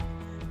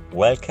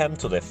Welcome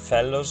to the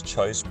Fellows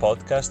Choice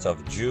podcast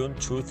of June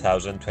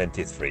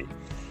 2023.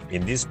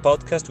 In this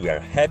podcast, we are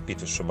happy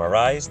to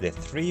summarize the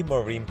three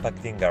more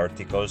impacting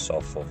articles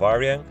of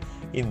ovarian,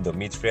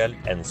 endometrial,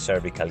 and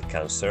cervical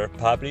cancer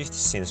published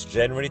since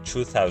January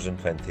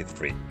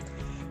 2023.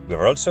 We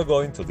are also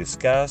going to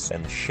discuss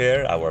and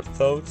share our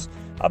thoughts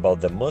about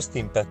the most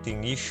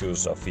impacting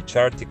issues of each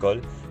article,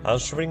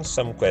 answering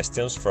some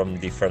questions from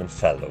different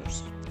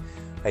fellows.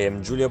 I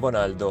am Giulio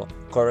Bonaldo,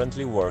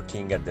 currently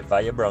working at the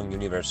Vall d'Hebron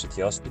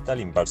University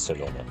Hospital in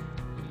Barcelona.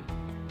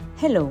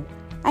 Hello,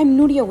 I'm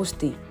Núria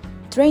Agustí,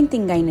 trained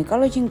in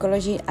gynecology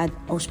oncology at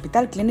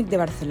Hospital Clínic de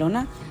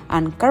Barcelona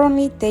and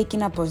currently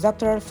taking a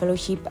postdoctoral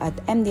fellowship at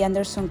MD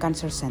Anderson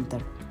Cancer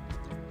Center.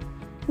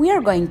 We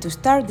are going to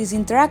start this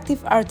interactive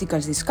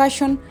articles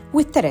discussion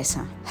with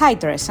Teresa. Hi,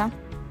 Teresa.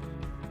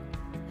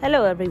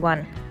 Hello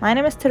everyone, my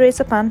name is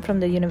Teresa Pan from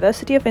the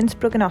University of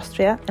Innsbruck in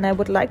Austria, and I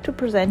would like to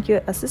present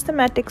you a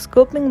systematic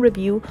scoping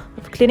review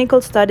of clinical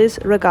studies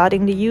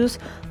regarding the use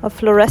of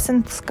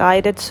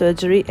fluorescence-guided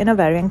surgery in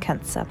ovarian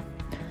cancer.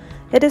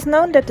 It is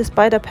known that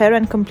despite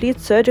apparent complete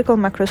surgical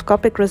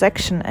macroscopic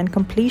resection and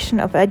completion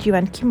of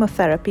adjuvant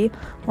chemotherapy,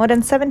 more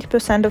than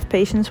 70% of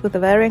patients with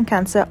ovarian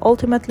cancer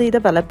ultimately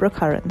develop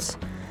recurrence.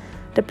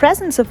 The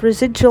presence of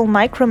residual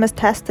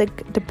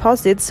micrometastatic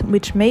deposits,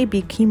 which may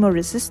be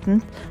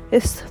chemoresistant,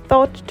 is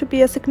thought to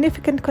be a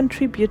significant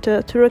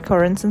contributor to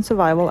recurrence and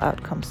survival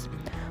outcomes.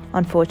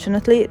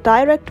 Unfortunately,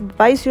 direct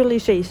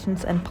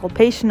visualizations and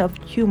palpation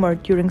of tumor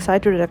during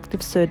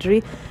cytoreductive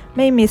surgery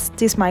may miss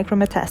these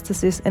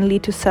micrometastases and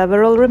lead to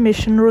several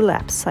remission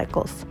relapse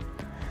cycles.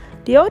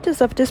 The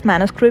authors of this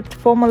manuscript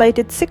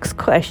formulated 6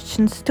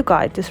 questions to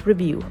guide this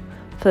review.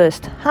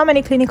 First, how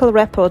many clinical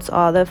reports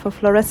are there for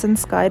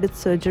fluorescence-guided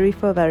surgery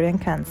for ovarian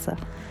cancer?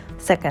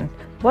 Second,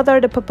 what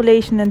are the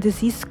population and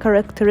disease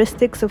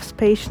characteristics of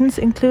patients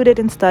included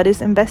in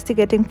studies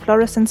investigating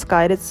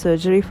fluorescence-guided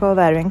surgery for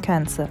ovarian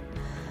cancer?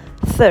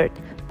 Third,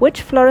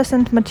 which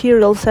fluorescent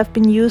materials have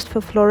been used for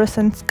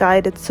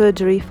fluorescence-guided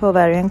surgery for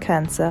ovarian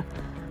cancer?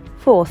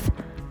 Fourth,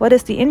 what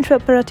is the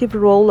intraoperative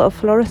role of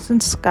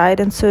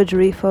fluorescence-guided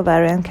surgery for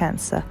ovarian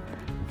cancer?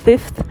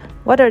 Fifth,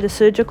 what are the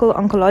surgical,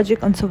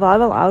 oncologic, and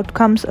survival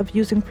outcomes of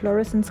using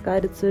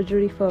fluorescence-guided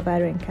surgery for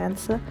ovarian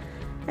cancer?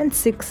 And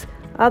 6.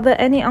 Are there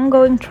any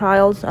ongoing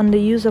trials on the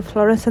use of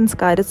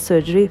fluorescence-guided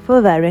surgery for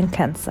ovarian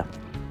cancer?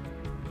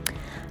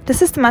 The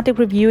systematic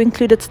review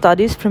included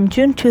studies from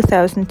June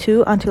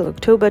 2002 until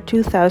October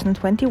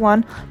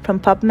 2021 from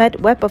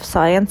PubMed, Web of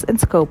Science, and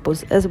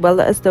Scopus, as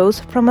well as those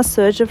from a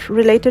search of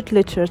related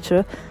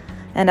literature,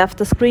 and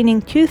after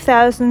screening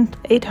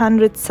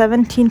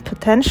 2,817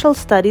 potential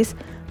studies,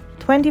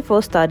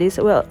 24 studies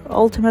were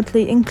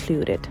ultimately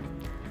included.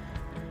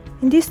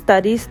 In these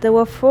studies, there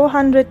were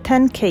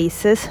 410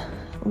 cases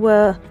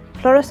where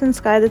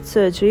fluorescence-guided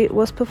surgery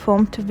was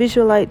performed to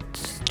visualize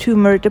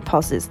tumor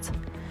deposits.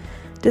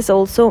 This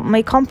also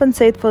may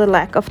compensate for the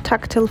lack of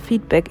tactile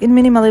feedback in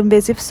minimal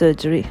invasive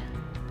surgery.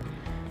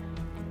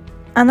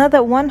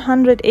 Another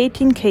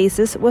 118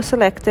 cases were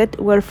selected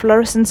where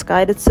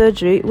fluorescence-guided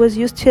surgery was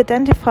used to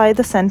identify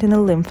the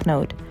sentinel lymph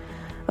node.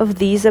 Of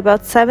these,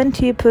 about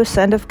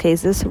 70% of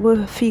cases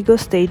were FIGO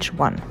stage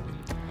 1. In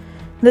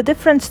the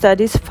different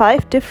studies,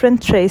 5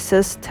 different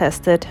tracers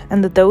tested,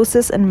 and the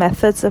doses and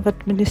methods of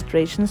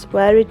administrations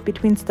varied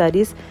between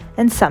studies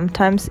and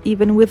sometimes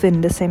even within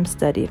the same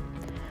study.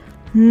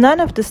 None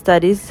of the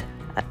studies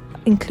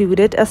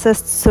included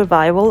assessed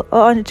survival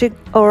or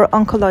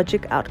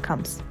oncologic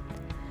outcomes.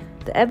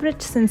 The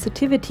average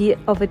sensitivity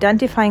of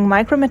identifying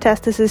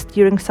micrometastases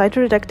during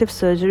cytoreductive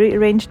surgery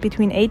ranged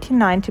between 80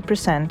 and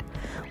 90%,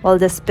 while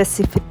the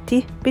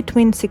specificity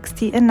between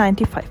 60 and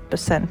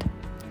 95%.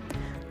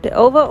 The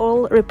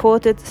overall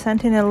reported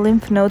sentinel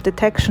lymph node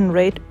detection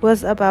rate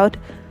was about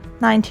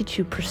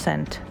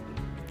 92%.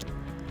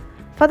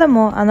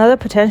 Furthermore, another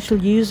potential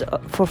use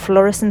for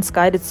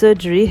fluorescence-guided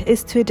surgery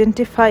is to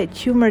identify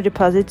tumor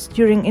deposits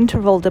during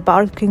interval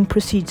debarking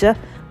procedure,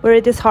 where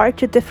it is hard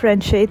to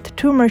differentiate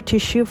tumor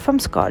tissue from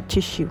scar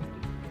tissue.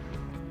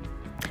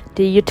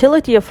 The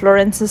utility of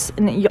fluorescence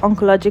in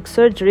oncologic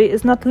surgery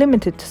is not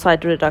limited to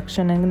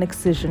cytoreduction and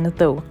excision,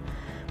 though.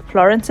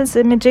 Fluorescence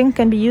imaging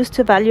can be used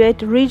to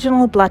evaluate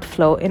regional blood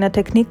flow in a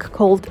technique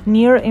called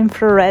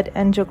near-infrared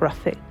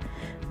angiography,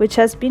 which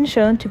has been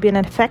shown to be an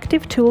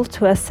effective tool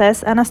to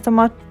assess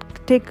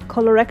anastomotic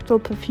colorectal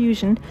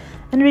perfusion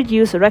and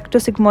reduce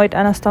rectosigmoid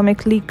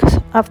anastomosing leaks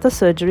after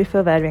surgery for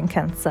ovarian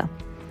cancer.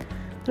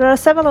 There are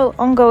several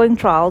ongoing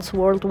trials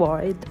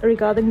worldwide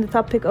regarding the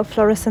topic of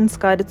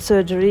fluorescence-guided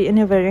surgery in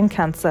ovarian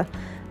cancer,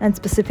 and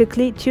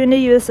specifically 2 in the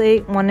USA,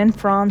 1 in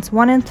France,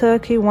 1 in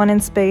Turkey, 1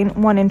 in Spain,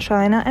 1 in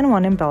China, and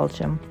 1 in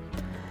Belgium.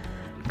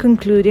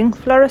 Concluding,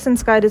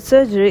 fluorescence-guided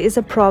surgery is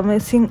a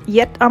promising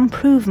yet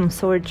unproven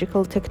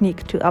surgical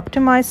technique to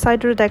optimize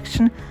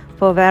cytoreduction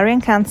for ovarian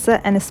cancer,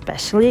 and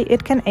especially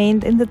it can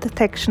aid in the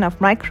detection of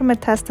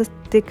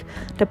micrometastatic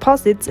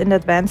deposits in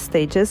advanced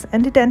stages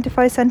and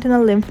identify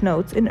sentinel lymph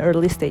nodes in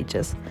early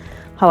stages.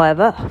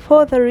 However,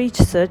 further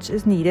research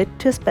is needed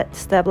to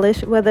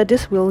establish whether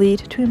this will lead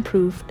to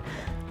improved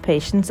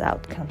patient's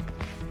outcome.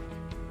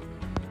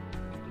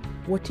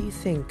 What do you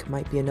think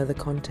might be another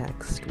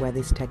context where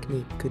this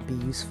technique could be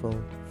useful?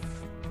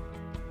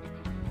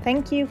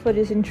 Thank you for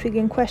this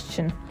intriguing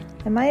question.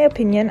 In my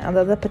opinion,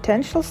 another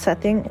potential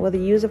setting where the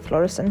use of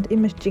fluorescent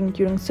imaging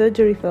during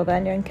surgery for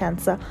ovarian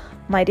cancer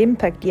might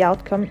impact the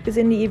outcome is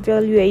in the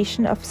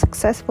evaluation of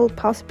successful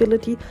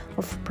possibility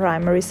of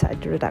primary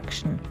site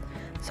reduction.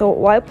 So,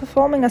 while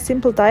performing a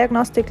simple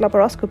diagnostic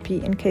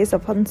laparoscopy in case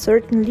of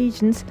uncertain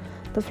lesions,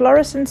 the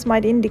fluorescence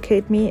might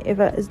indicate me if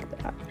a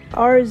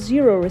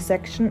R0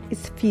 resection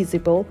is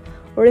feasible,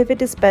 or if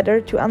it is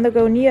better to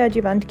undergo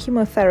neoadjuvant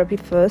chemotherapy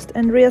first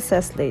and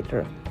reassess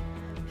later.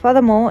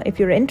 Furthermore, if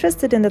you're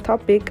interested in the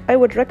topic, I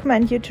would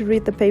recommend you to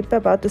read the paper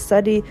about the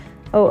study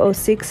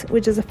 006,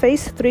 which is a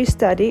phase 3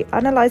 study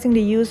analyzing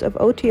the use of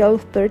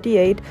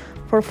OTL-38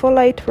 for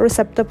folate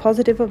receptor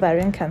positive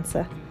ovarian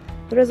cancer.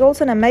 There is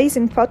also an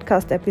amazing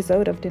podcast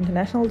episode of the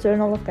International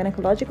Journal of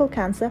Gynecological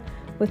Cancer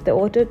with the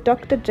author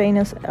Dr.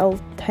 Janus L.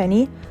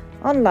 Tenney,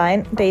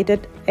 online,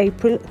 dated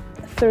April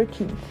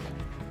 13th.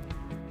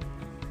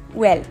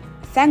 Well,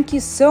 thank you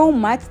so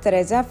much,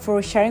 Teresa,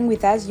 for sharing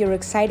with us your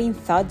exciting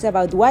thoughts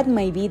about what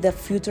may be the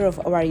future of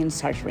ovarian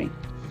surgery.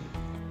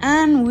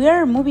 And we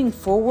are moving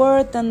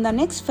forward, and the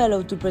next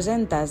fellow to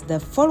present us the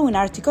following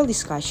article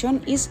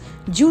discussion is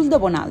Giulio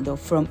Bonaldo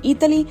from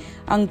Italy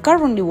and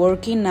currently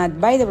working at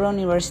Vall d'Hebron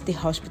University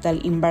Hospital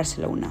in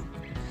Barcelona.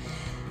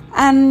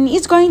 And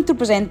it's going to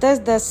present us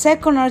the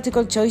second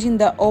article choice in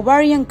the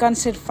ovarian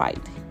cancer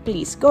field.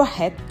 Please go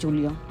ahead,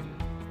 Giulio.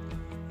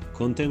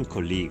 Content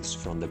colleagues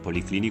from the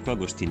Policlinico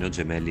Agostino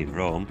Gemelli in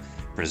Rome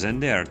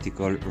present the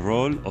article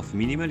Role of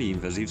Minimally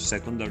Invasive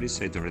Secondary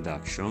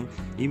Cytoreduction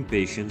in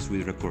Patients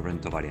with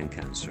Recurrent Ovarian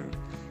Cancer.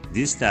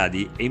 This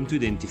study aimed to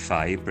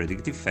identify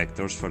predictive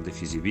factors for the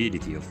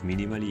feasibility of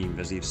minimally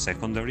invasive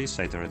secondary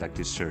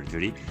cytoreductive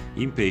surgery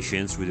in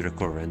patients with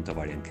recurrent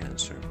ovarian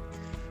cancer.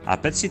 A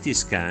PET-CT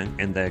scan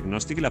and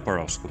diagnostic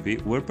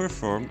laparoscopy were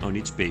performed on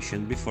each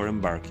patient before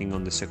embarking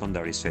on the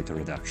secondary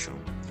cytoreduction.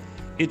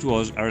 It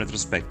was a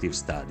retrospective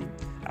study.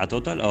 A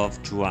total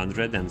of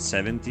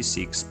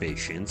 276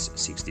 patients,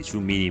 62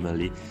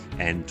 minimally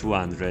and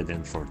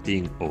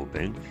 214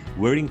 open,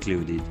 were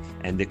included,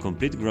 and the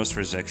complete gross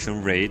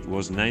resection rate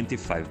was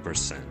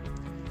 95%.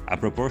 A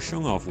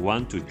proportion of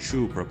 1 to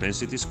 2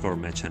 propensity score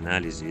match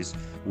analysis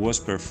was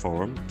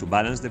performed to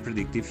balance the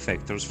predictive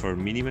factors for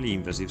minimally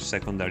invasive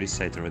secondary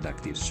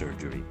cytoreductive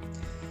surgery.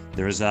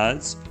 The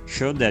results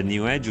showed that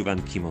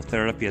neoadjuvant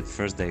chemotherapy at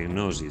first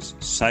diagnosis,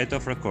 site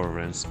of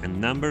recurrence,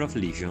 and number of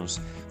lesions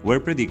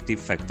were predictive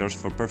factors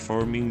for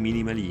performing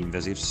minimally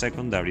invasive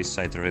secondary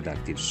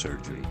cytoreductive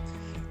surgery.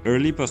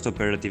 Early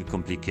postoperative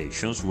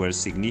complications were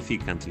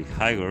significantly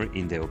higher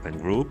in the open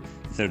group,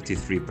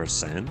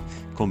 33%,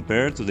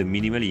 compared to the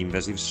minimally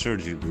invasive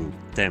surgery group,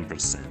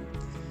 10%.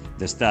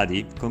 The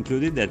study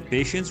concluded that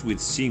patients with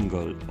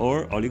single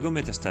or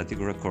oligometastatic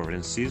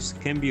recurrences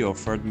can be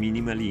offered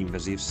minimally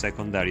invasive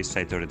secondary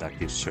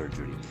cytoreductive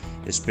surgery,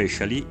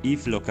 especially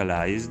if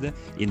localized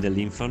in the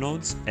lymph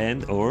nodes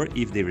and/or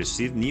if they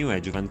receive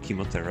neoadjuvant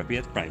chemotherapy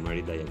at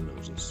primary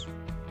diagnosis.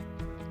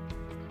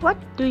 What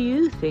do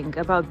you think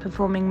about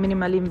performing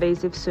minimally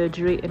invasive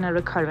surgery in a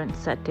recurrent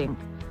setting?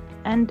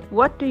 And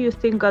what do you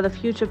think are the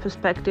future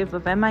perspectives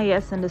of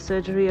MIS and the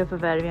surgery of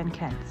ovarian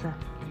cancer?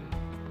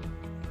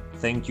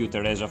 Thank you,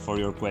 Teresa, for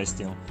your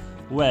question.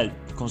 Well,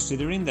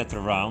 considering that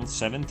around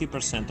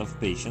 70% of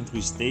patients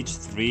with stage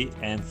 3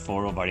 and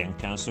 4 ovarian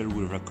cancer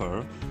will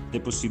recur, the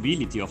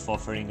possibility of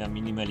offering a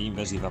minimally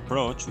invasive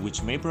approach,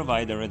 which may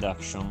provide a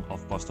reduction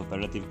of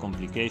postoperative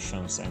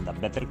complications and a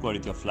better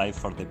quality of life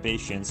for the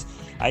patients,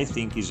 I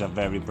think is a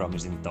very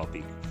promising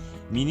topic.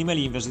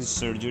 Minimally invasive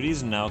surgery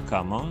is now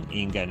common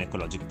in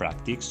gynecologic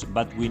practice,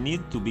 but we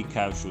need to be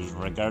cautious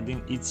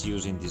regarding its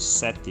use in this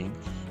setting,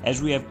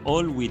 as we have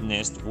all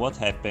witnessed what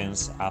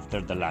happens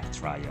after the LAC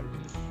trial.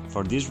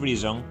 For this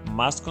reason,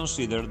 must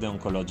consider the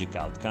oncologic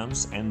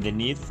outcomes and the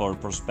need for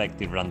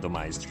prospective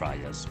randomized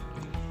trials.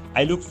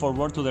 I look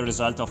forward to the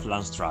result of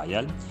LANCE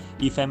trial.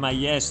 If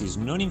MIS is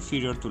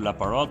non-inferior to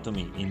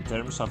laparotomy in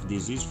terms of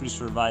disease-free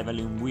survival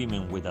in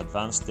women with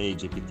advanced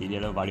stage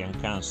epithelial ovarian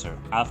cancer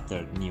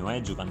after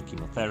neoadjuvant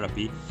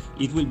chemotherapy,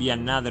 it will be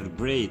another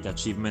great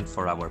achievement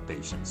for our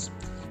patients.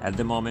 At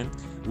the moment,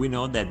 we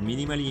know that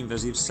minimally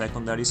invasive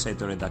secondary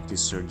cytoreductive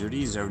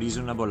surgery is a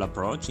reasonable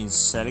approach in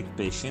select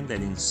patients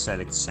and in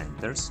select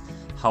centers.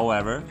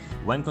 However,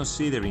 when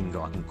considering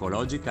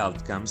oncologic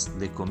outcomes,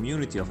 the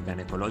community of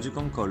gynecologic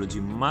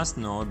oncology must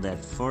know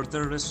that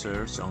further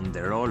research on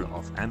the role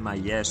of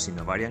MIS in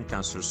ovarian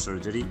cancer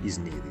surgery is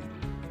needed.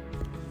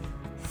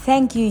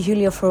 Thank you,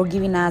 Giulio, for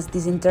giving us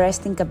this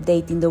interesting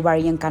update in the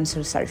ovarian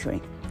cancer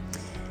surgery.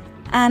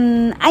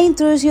 And I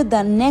introduce you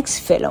the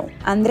next fellow,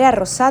 Andrea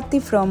Rosati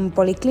from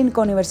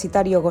Policlinico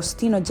Universitario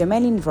Agostino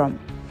Gemelli in Rome.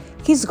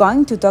 He's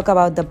going to talk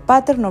about the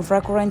pattern of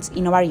recurrence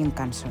in ovarian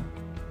cancer.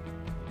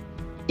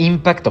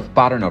 Impact of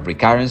pattern of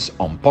recurrence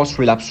on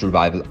post-relapse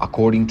survival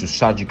according to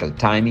surgical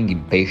timing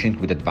in patients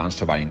with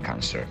advanced ovarian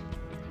cancer.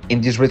 In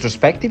this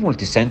retrospective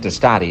multicenter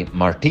study,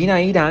 Martina,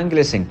 Ida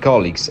Angeles and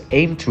colleagues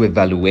aimed to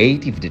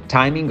evaluate if the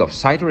timing of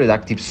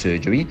cytoreductive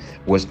surgery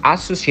was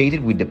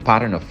associated with the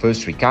pattern of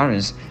first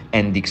recurrence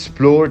and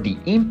explore the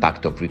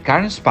impact of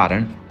recurrence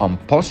pattern on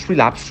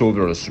post-relapse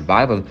overall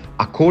survival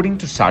according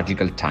to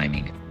surgical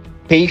timing.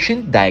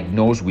 Patients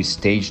diagnosed with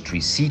stage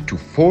 3C to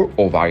 4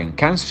 ovarian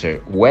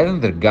cancer were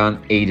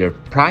undergone either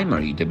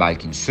primary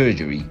debulking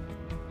surgery,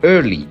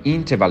 early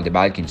interval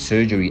debulking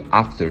surgery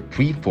after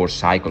 3-4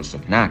 cycles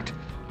of NACT,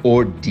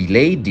 or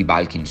delayed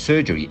debulking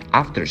surgery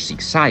after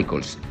 6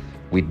 cycles,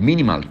 with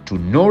minimal to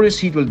no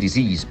residual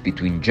disease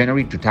between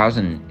January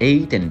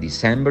 2008 and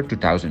December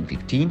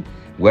 2015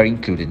 were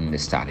included in the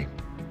study.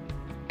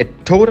 A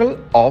total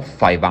of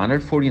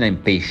 549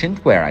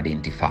 patients were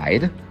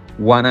identified,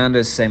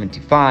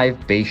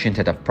 175 patients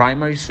had a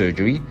primary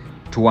surgery,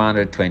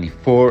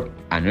 224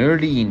 an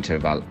early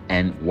interval,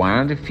 and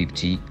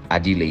 150 a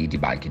delayed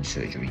debulking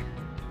surgery.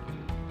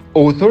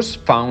 Authors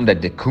found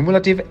that the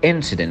cumulative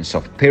incidence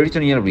of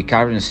peritoneal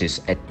recurrences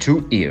at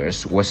 2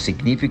 years was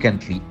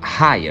significantly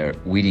higher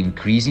with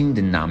increasing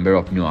the number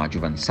of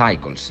neoadjuvant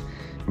cycles,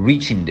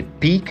 reaching the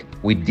peak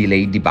with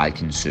delayed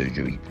debulking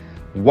surgery,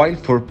 while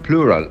for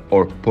pleural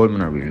or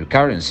pulmonary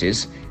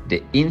recurrences,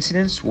 the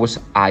incidence was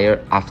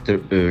higher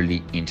after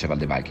early interval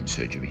debulking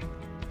surgery.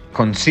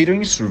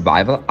 Considering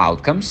survival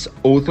outcomes,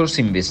 authors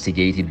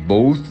investigated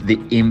both the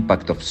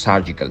impact of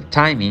surgical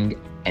timing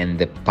and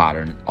the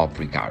pattern of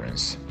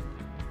recurrence.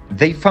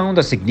 They found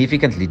a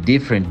significantly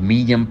different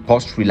median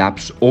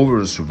post-relapse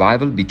overall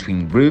survival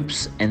between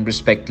groups and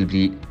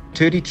respectively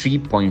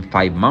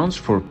 33.5 months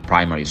for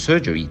primary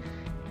surgery,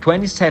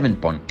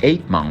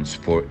 27.8 months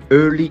for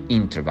early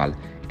interval,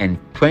 and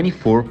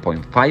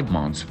 24.5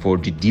 months for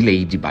the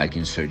delayed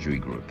debulking surgery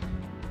group.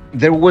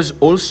 There was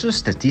also a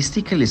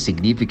statistically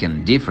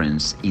significant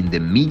difference in the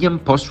median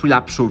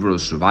post-relapse overall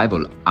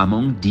survival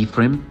among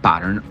different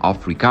patterns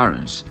of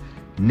recurrence,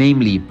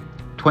 namely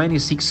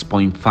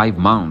 26.5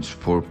 months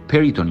for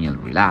peritoneal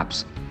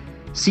relapse,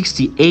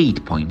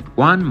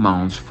 68.1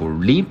 months for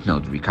lymph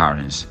node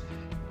recurrence,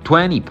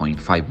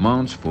 20.5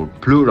 months for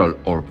pleural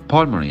or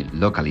pulmonary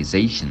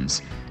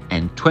localizations,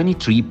 and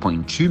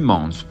 23.2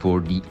 months for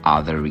the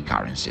other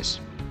recurrences.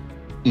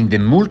 In the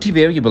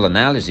multivariable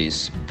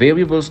analysis,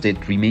 variables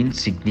that remained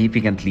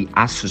significantly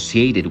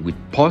associated with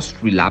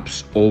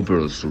post-relapse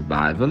overall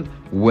survival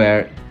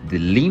were the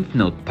lymph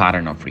node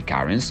pattern of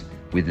recurrence,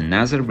 with a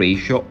hazard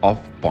ratio of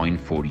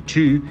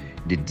 0.42,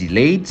 the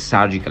delayed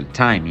surgical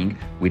timing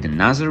with a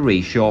hazard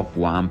ratio of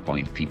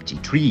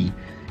 1.53,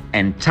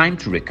 and time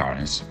to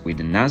recurrence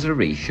with a hazard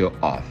ratio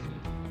of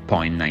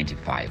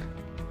 0.95.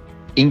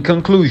 In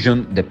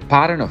conclusion, the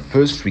pattern of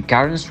first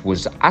recurrence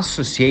was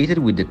associated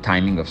with the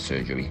timing of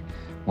surgery,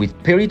 with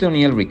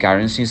peritoneal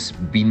recurrences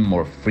being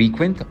more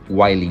frequent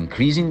while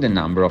increasing the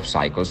number of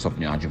cycles of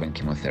neoadjuvant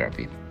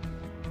chemotherapy.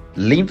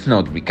 Lymph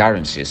node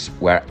recurrences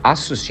were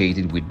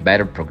associated with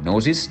better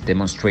prognosis,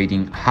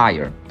 demonstrating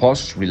higher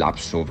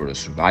post-relapse overall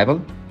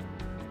survival,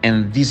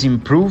 and this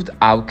improved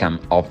outcome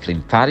of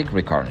lymphatic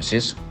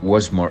recurrences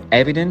was more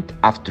evident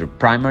after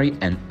primary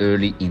and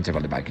early interval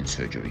debulking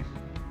surgery.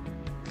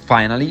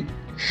 Finally,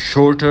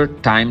 shorter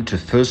time to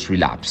first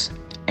relapse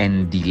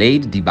and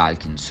delayed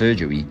debulking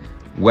surgery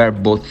were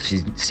both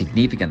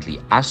significantly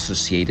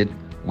associated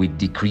with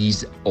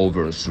decreased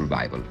overall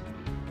survival.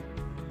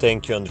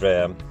 Thank you,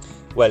 Andrea.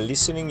 While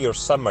listening your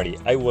summary,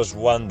 I was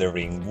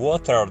wondering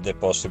what are the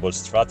possible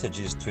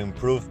strategies to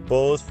improve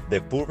both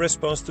the poor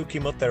response to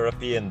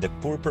chemotherapy and the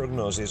poor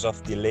prognosis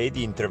of delayed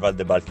interval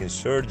debulking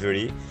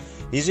surgery.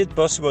 Is it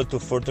possible to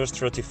further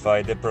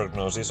stratify the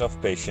prognosis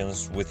of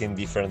patients within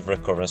different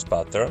recurrence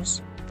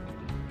patterns?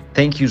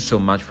 Thank you so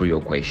much for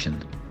your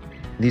question.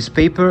 This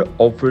paper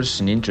offers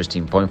an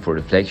interesting point for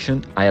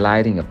reflection,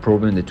 highlighting a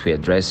problem that we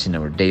address in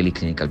our daily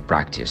clinical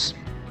practice.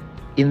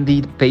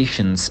 Indeed,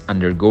 patients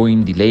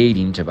undergoing delayed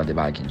interval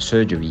debulking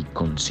surgery,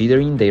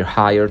 considering their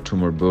higher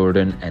tumor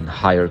burden and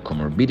higher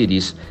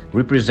comorbidities,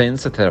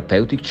 represents a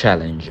therapeutic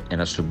challenge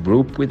and a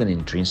subgroup with an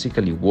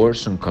intrinsically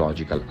worse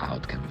oncological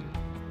outcome.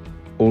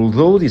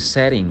 Although the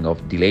setting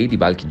of delayed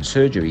debulking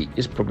surgery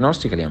is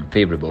prognostically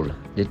unfavorable,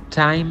 the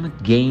time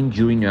gained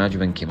during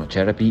neoadjuvant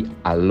chemotherapy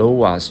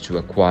allows us to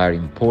acquire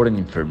important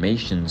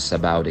information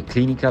about the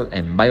clinical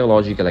and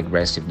biological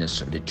aggressiveness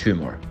of the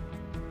tumor.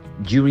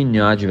 During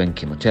neoadjuvant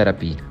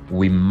chemotherapy,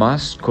 we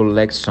must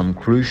collect some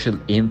crucial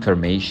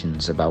information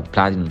about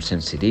platinum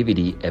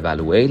sensitivity,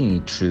 evaluating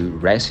it through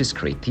RECIST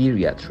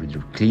criteria through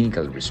the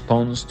clinical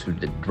response to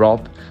the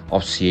drop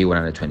of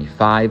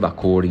CA-125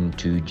 according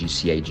to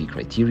GCIG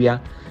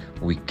criteria.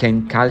 We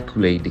can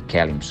calculate the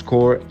Kelm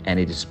score, and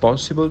it is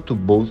possible to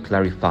both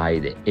clarify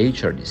the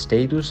HRD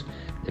status,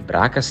 the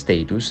BRCA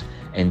status,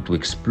 and to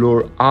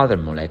explore other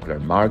molecular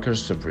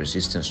markers of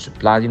resistance to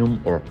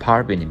platinum or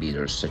PARP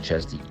inhibitors, such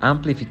as the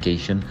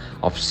amplification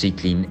of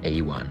cyclin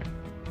A1.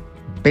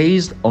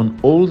 Based on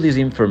all these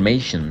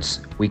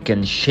informations, we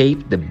can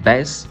shape the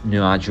best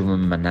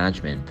neoadjuvant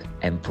management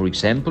and, for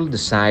example,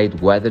 decide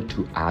whether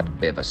to add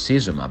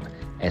bevacizumab,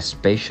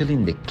 especially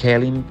in the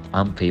K-limb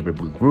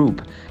unfavorable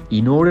group,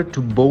 in order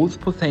to both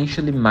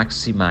potentially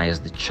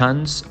maximize the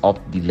chance of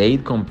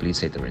delayed complete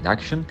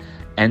cytoreduction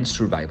and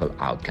survival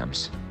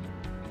outcomes.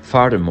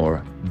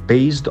 Furthermore,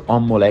 based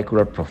on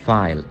molecular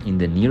profile in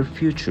the near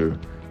future,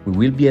 we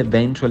will be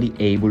eventually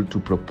able to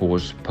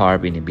propose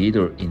PARP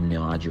inhibitor in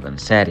neoadjuvant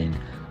setting.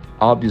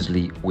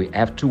 Obviously, we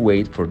have to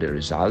wait for the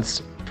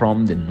results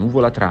from the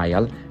Nuvola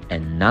trial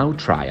and NOW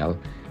trial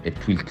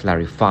that will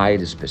clarify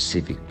the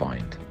specific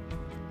point.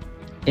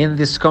 In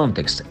this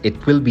context,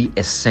 it will be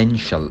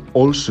essential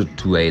also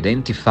to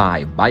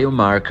identify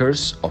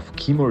biomarkers of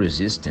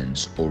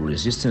chemoresistance or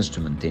resistance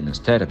to maintenance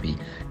therapy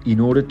in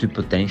order to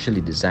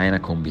potentially design a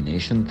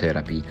combination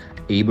therapy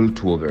able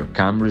to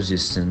overcome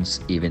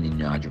resistance even in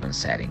neoadjuvant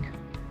setting.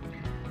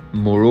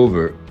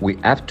 Moreover, we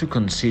have to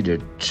consider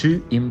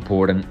two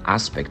important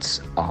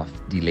aspects of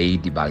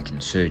delayed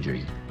debulking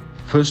surgery.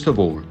 First of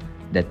all,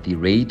 that the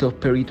rate of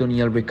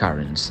peritoneal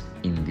recurrence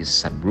in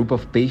this subgroup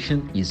of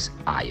patients is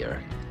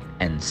higher.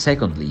 And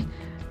secondly,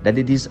 that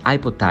it is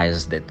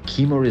hypothesized that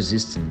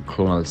chemoresistant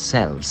clonal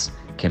cells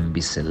can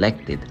be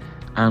selected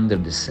under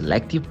the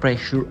selective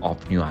pressure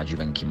of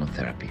neoadjuvant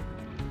chemotherapy.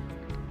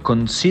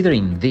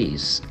 Considering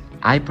this,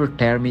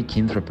 hyperthermic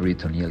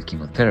intraperitoneal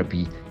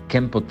chemotherapy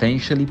can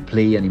potentially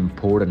play an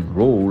important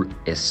role,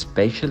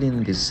 especially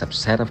in this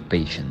subset of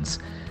patients,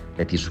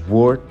 that is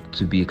worth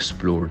to be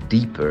explored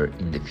deeper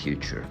in the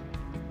future.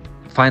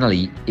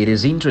 Finally, it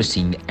is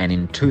interesting and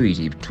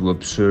intuitive to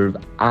observe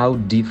how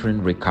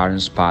different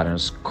recurrence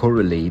patterns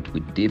correlate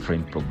with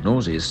different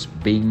prognosis,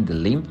 being the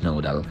lymph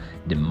nodal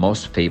the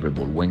most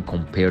favorable when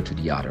compared to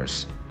the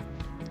others.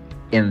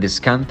 In this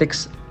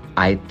context,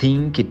 I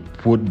think it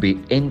would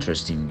be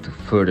interesting to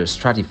further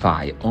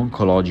stratify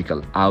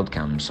oncological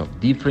outcomes of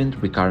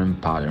different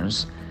recurrent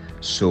patterns,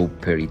 so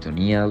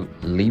peritoneal,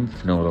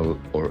 lymph nodal,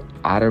 or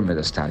other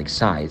metastatic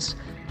sites,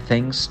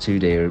 thanks to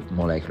their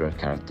molecular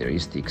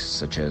characteristics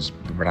such as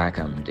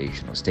BRCA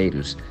mutational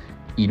status,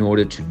 in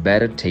order to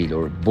better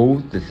tailor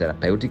both the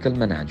therapeutical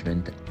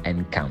management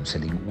and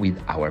counseling with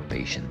our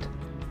patient.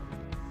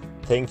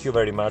 Thank you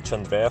very much,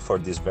 Andrea, for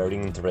this very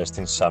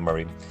interesting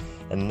summary.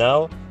 And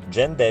now,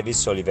 Jen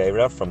Davis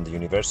Oliveira from the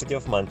University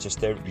of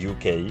Manchester,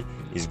 UK,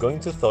 is going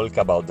to talk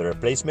about the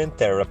replacement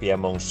therapy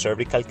among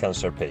cervical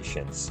cancer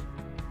patients.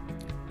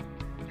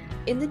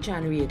 In the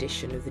January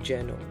edition of the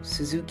journal,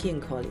 Suzuki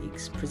and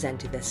colleagues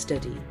presented their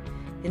study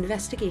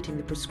investigating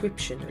the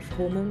prescription of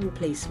hormone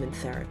replacement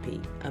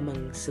therapy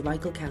among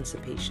cervical cancer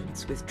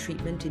patients with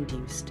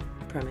treatment-induced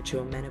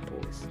premature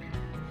menopause.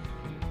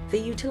 They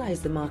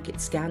utilized the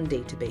market scan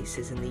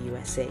databases in the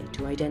USA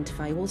to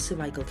identify all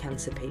cervical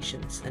cancer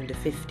patients under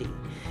 50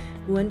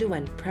 who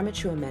underwent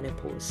premature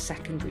menopause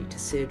secondary to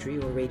surgery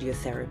or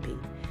radiotherapy,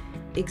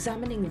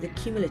 examining the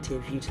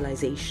cumulative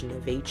utilization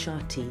of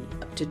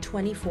HRT up to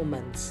 24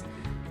 months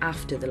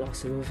after the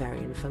loss of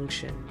ovarian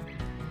function.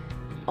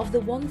 Of the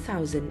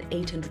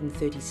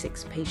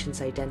 1,836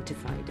 patients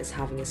identified as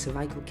having a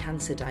cervical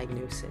cancer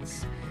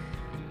diagnosis,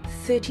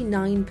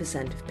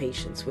 39% of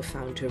patients were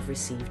found to have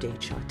received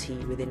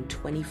HRT within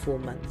 24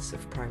 months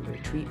of primary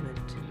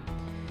treatment.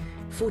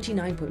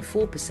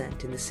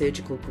 49.4% in the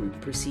surgical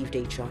group received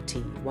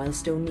HRT,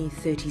 whilst only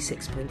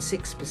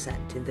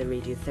 36.6% in the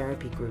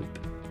radiotherapy group.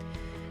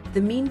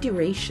 The mean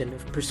duration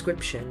of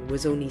prescription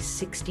was only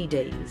 60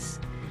 days,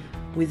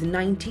 with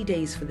 90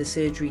 days for the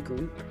surgery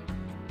group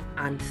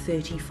and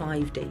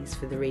 35 days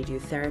for the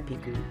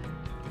radiotherapy group.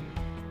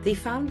 They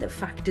found that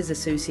factors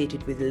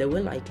associated with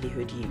lower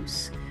likelihood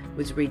use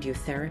was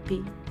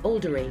radiotherapy,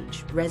 older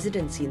age,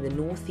 residency in the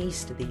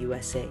northeast of the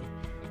USA,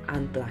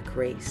 and black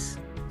race.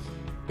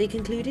 They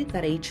concluded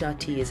that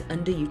HRT is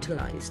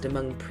underutilized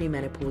among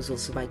premenopausal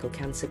cervical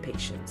cancer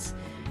patients,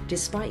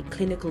 despite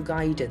clinical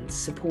guidance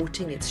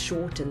supporting its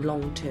short and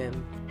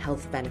long-term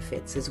health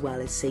benefits as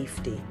well as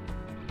safety.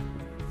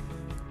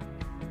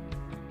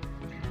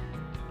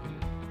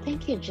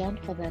 Thank you, John,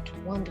 for that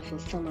wonderful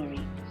summary.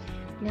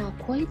 Now,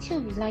 quality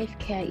of life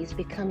care is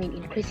becoming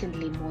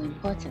increasingly more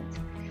important.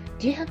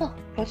 Do you have a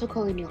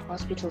protocol in your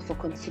hospital for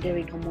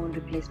considering hormone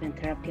replacement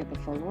therapy at the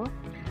follow-up?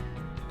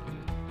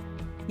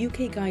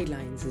 UK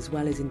guidelines, as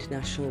well as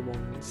international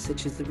ones,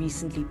 such as the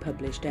recently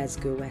published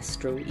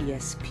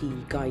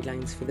ESGO-ESTRO-ESP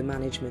Guidelines for the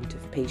Management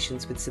of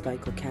Patients with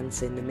Cervical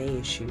Cancer in the May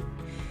issue,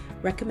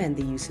 recommend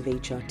the use of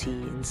HRT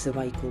in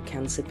cervical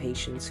cancer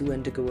patients who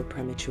undergo a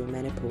premature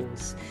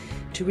menopause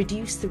to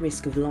reduce the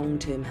risk of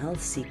long-term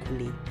health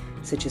sequelae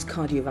such as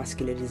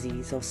cardiovascular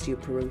disease,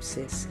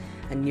 osteoporosis,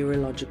 and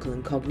neurological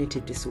and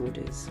cognitive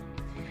disorders.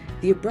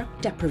 The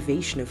abrupt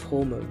deprivation of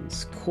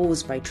hormones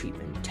caused by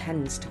treatment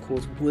tends to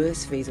cause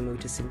worse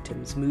vasomotor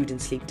symptoms, mood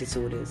and sleep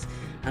disorders,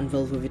 and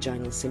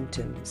vulvovaginal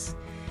symptoms.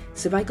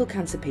 Cervical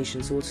cancer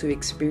patients also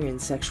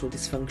experience sexual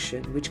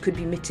dysfunction, which could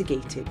be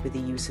mitigated with the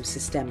use of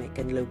systemic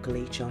and local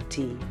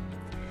HRT.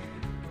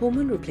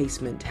 Hormone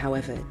replacement,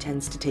 however,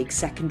 tends to take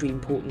secondary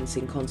importance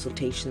in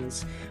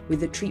consultations,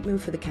 with the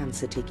treatment for the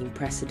cancer taking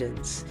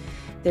precedence.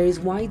 There is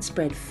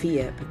widespread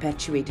fear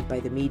perpetuated by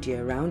the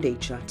media around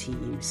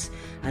HRT use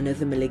and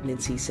other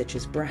malignancies such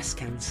as breast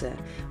cancer,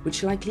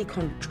 which likely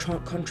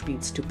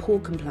contributes to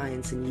poor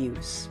compliance and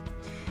use.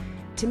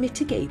 To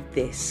mitigate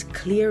this,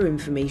 clear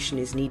information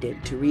is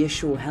needed to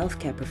reassure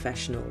healthcare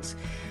professionals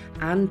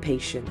and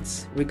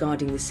patients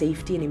regarding the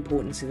safety and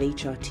importance of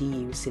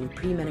HRT use in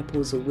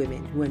premenopausal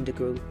women who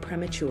undergo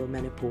premature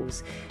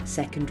menopause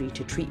secondary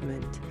to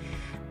treatment,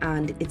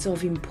 and it's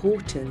of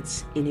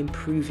importance in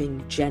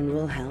improving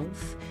general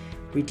health,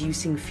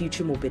 reducing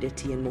future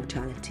morbidity and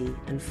mortality,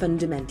 and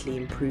fundamentally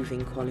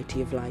improving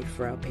quality of life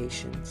for our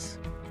patients.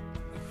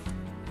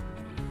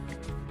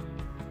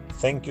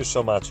 Thank you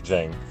so much,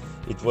 Jane.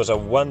 It was a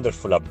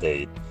wonderful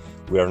update.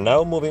 We are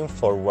now moving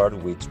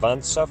forward with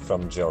Vansa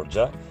from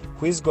Georgia,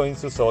 who is going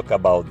to talk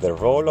about the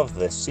role of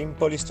the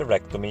simple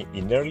hysterectomy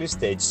in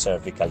early-stage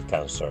cervical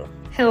cancer.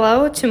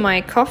 Hello to my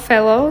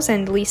co-fellows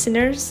and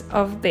listeners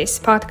of this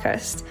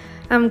podcast.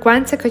 I'm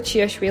Gwanta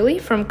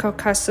Kochiashvili from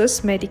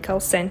Caucasus Medical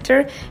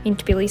Center in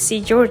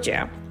Tbilisi,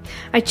 Georgia.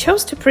 I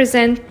chose to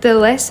present the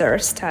LESSER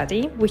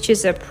study, which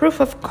is a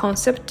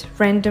proof-of-concept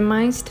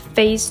randomized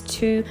phase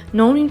 2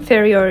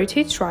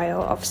 non-inferiority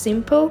trial of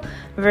simple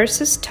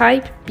versus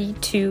type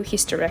B2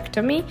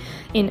 hysterectomy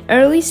in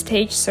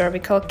early-stage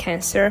cervical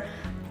cancer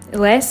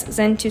less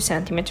than 2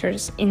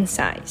 centimeters in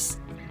size,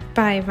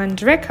 by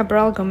Vandré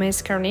Cabral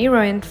Gomez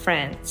Carneiro and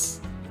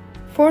friends.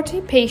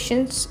 40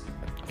 patients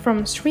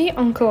from 3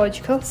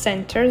 oncological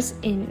centers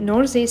in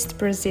northeast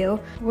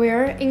Brazil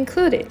were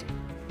included.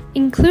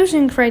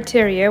 Inclusion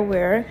criteria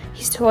were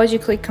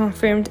histologically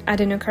confirmed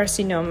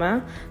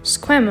adenocarcinoma,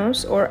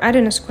 squamous or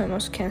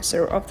adenosquamous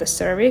cancer of the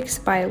cervix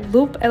by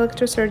loop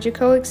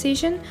electrosurgical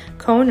excision,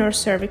 cone or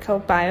cervical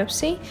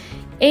biopsy,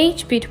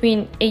 age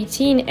between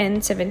 18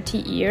 and 70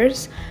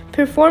 years,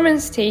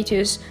 performance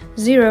status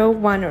 0,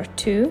 1 or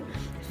 2,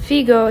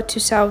 FIGO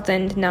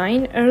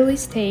 2009, early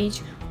stage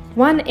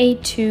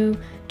 1A2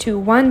 to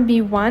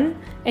 1B1,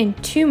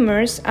 and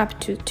tumors up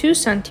to 2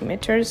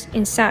 centimeters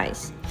in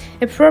size.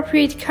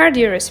 Appropriate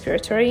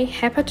cardiorespiratory,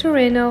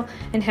 hepatorenal,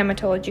 and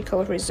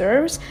hematological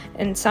reserves,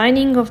 and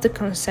signing of the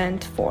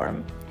consent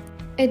form.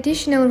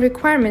 Additional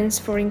requirements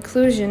for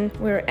inclusion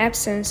were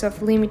absence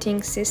of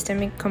limiting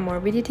systemic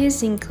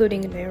comorbidities,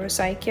 including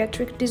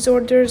neuropsychiatric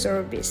disorders or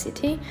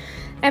obesity,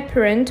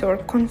 apparent or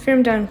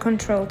confirmed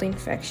uncontrolled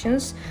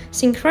infections,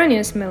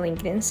 synchronous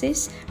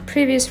malignancies,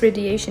 previous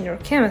radiation or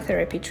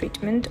chemotherapy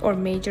treatment or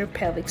major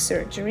pelvic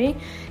surgery,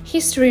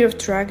 history of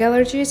drug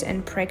allergies,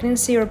 and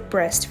pregnancy or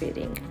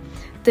breastfeeding.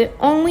 The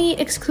only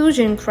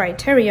exclusion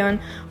criterion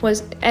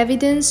was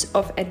evidence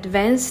of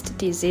advanced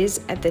disease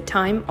at the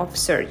time of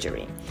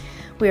surgery,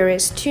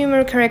 whereas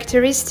tumor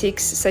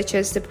characteristics such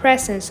as the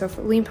presence of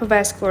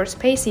lymphovascular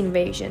space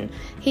invasion,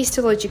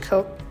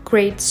 histological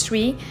grade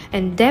 3,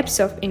 and depths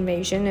of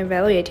invasion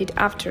evaluated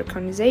after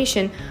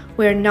conization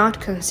were not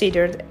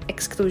considered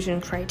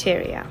exclusion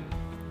criteria.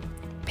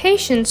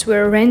 Patients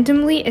were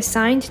randomly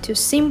assigned to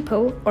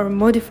simple or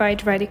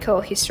modified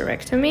radical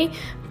hysterectomy,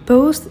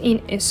 both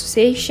in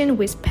association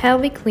with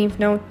pelvic lymph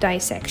node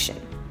dissection.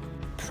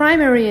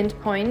 Primary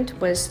endpoint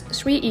was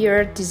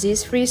 3-year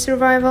disease-free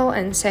survival,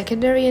 and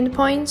secondary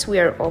endpoints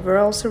were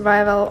overall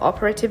survival,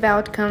 operative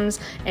outcomes,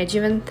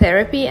 adjuvant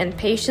therapy, and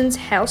patients'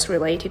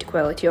 health-related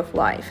quality of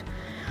life.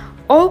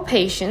 All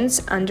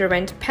patients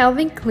underwent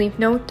pelvic lymph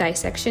node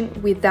dissection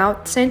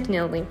without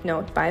sentinel lymph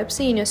node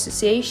biopsy in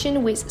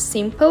association with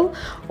simple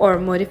or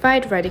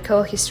modified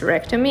radical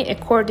hysterectomy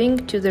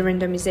according to the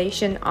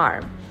randomization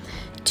arm.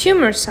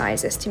 Tumor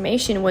size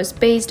estimation was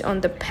based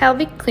on the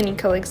pelvic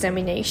clinical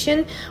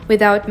examination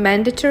without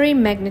mandatory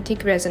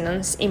magnetic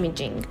resonance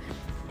imaging.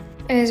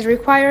 As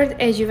required,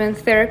 adjuvant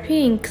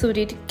therapy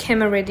included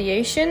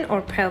chemoradiation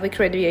or pelvic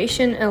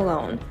radiation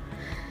alone.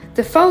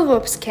 The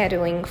follow-up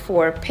scheduling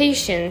for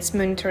patients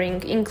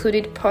monitoring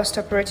included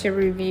postoperative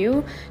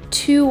review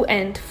 2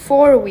 and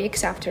 4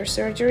 weeks after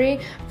surgery,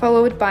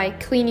 followed by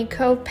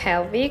clinical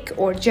pelvic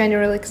or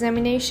general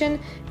examination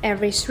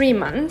every 3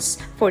 months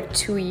for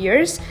 2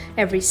 years,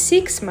 every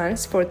 6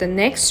 months for the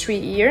next 3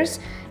 years,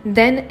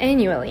 then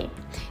annually.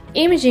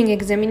 Imaging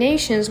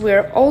examinations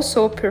were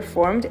also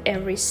performed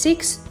every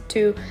 6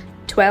 to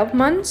 12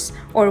 months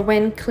or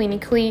when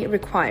clinically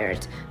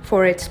required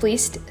for at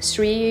least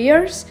 3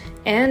 years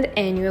and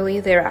annually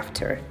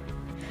thereafter.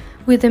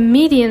 With a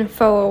median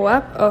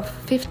follow-up of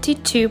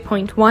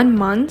 52.1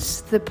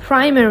 months, the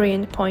primary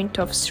endpoint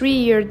of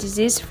 3-year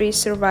disease-free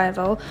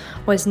survival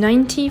was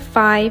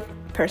 95%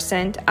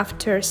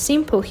 after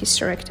simple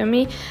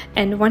hysterectomy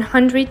and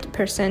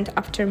 100%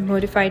 after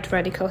modified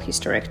radical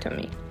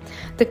hysterectomy.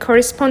 The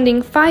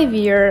corresponding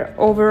 5-year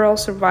overall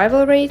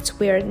survival rates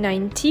were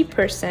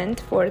 90%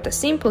 for the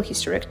simple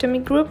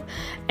hysterectomy group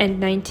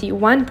and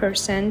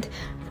 91%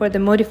 for the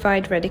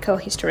modified radical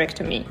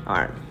hysterectomy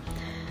arm.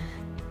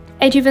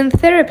 Adjuvant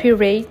therapy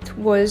rate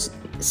was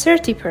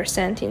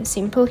 30% in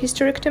simple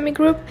hysterectomy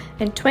group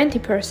and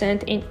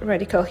 20% in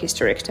radical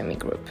hysterectomy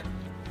group.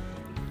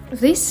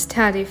 This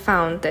study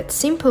found that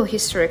simple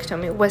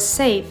hysterectomy was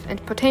safe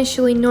and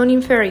potentially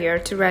non-inferior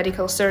to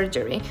radical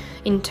surgery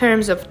in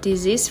terms of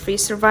disease-free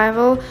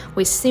survival,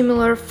 with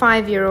similar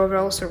 5-year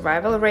overall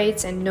survival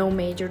rates and no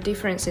major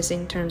differences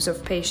in terms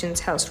of patients'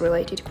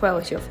 health-related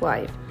quality of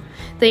life.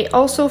 They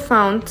also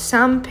found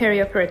some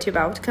perioperative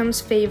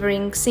outcomes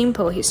favoring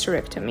simple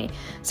hysterectomy,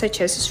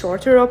 such as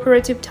shorter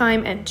operative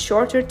time and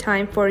shorter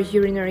time for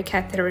urinary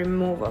catheter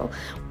removal,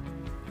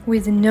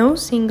 with no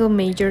single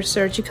major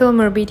surgical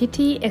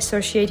morbidity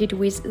associated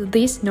with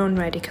this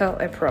non-radical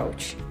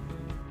approach.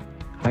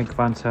 Hi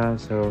Kvanta,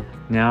 so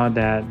now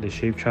that the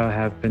SHAPE trial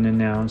have been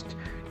announced,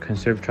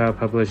 CONSERVE trial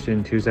published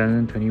in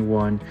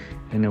 2021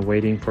 and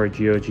awaiting for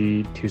GOG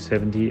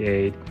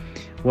 278,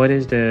 what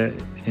is the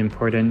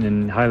important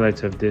and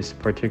highlights of this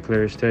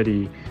particular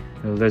study,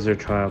 the LIZARD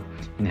trial,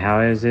 and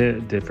how is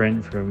it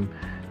different from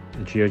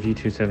GOG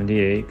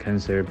 278,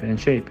 CONSERVE, and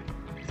SHAPE?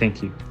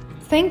 Thank you.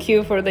 Thank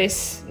you for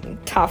this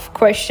tough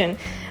question.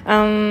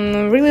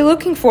 I'm really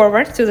looking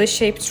forward to the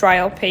SHAPE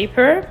trial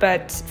paper,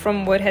 but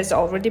from what has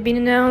already been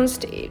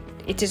announced,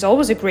 it is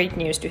always a great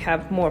news to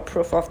have more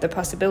proof of the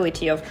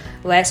possibility of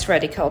less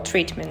radical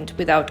treatment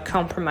without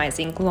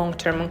compromising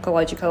long-term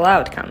oncological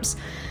outcomes.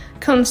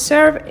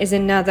 CONSERVE is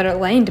another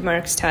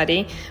landmark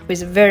study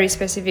with very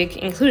specific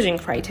inclusion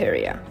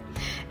criteria.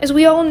 As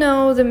we all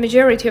know, the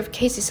majority of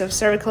cases of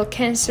cervical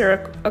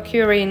cancer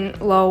occur in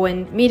low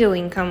and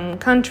middle-income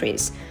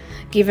countries.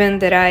 Given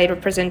that I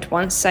represent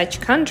one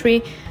such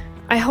country,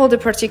 I hold a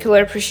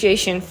particular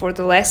appreciation for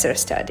the LIZARD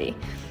study,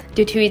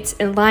 due to its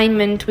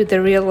alignment with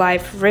the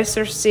real-life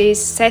resources,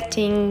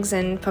 settings,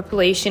 and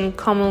population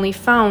commonly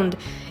found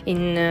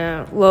in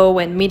low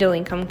and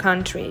middle-income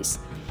countries.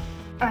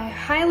 I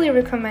highly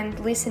recommend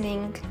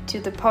listening to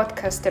the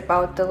podcast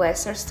about the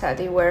LIZARD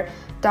study, where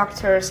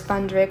Drs.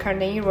 Vandre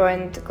Carneiro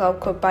and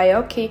Glauco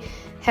Baiocchi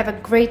have a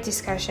great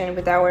discussion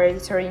with our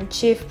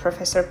editor-in-chief,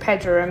 Professor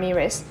Pedro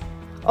Ramirez.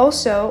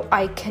 Also,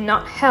 I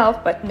cannot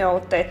help but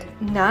note that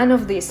none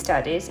of these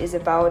studies is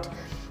about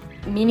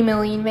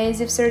minimally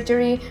invasive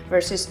surgery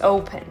versus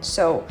open,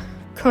 so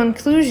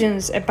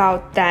conclusions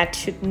about that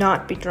should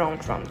not be drawn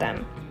from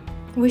them.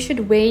 We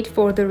should wait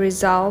for the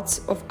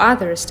results of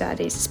other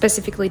studies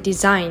specifically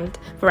designed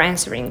for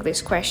answering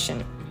this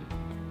question.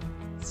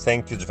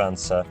 Thank you,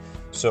 Jvansa.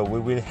 So we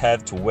will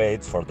have to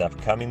wait for the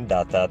upcoming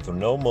data to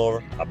know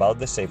more about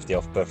the safety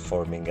of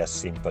performing a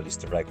simple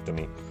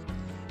hysterectomy.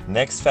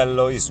 Next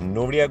fellow is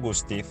Nuria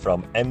Gusti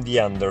from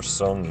MD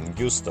Anderson in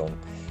Houston,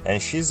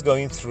 and she's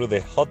going through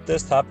the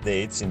hottest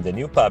updates in the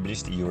new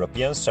published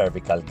European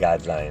Cervical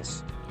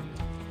Guidelines.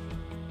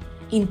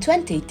 In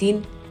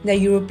 2018, the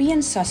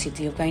European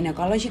Society of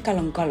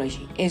Gynecological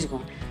Oncology,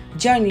 ESGO,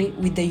 jointly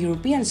with the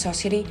European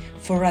Society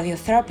for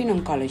Radiotherapy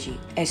in Oncology,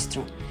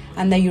 ESTRO,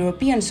 and the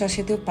European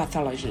Society of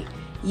Pathology,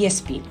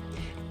 ESP,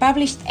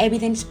 published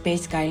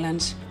evidence-based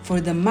guidelines for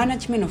the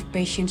management of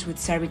patients with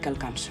cervical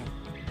cancer.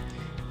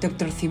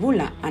 Dr.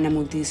 Cibula and a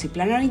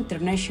multidisciplinary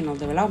international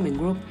development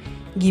group,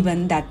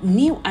 given that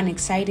new and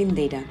exciting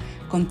data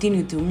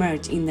continue to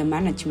emerge in the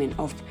management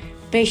of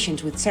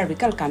patients with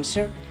cervical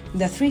cancer,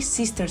 the three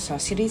sister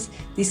societies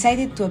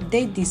decided to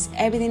update these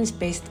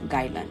evidence-based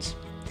guidelines.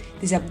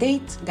 These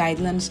updated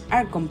guidelines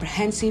are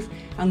comprehensive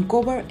and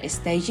cover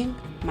staging,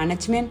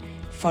 management,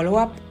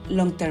 follow-up,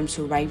 long-term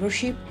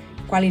survivorship,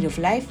 quality of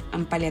life,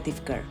 and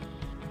palliative care.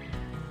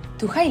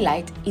 To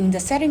highlight, in the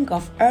setting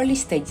of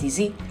early-stage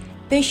disease,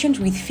 patients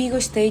with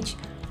FIGO stage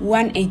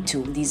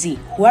 1A2 disease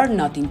who are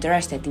not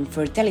interested in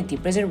fertility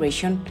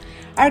preservation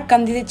are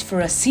candidates for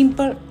a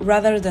simple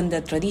rather than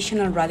the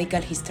traditional radical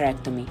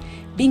hysterectomy,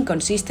 being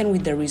consistent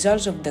with the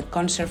results of the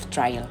CONSERVE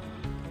trial.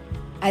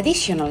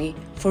 Additionally,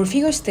 for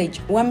FIGO stage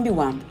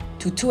 1B1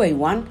 to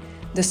 2A1,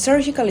 the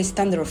surgical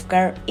standard of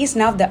care is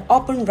now the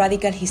open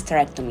radical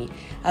hysterectomy,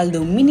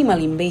 although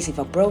minimally invasive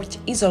approach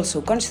is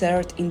also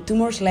considered in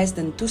tumors less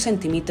than 2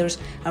 cm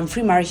and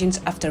free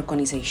margins after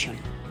conization.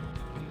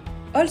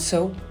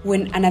 Also,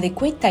 when an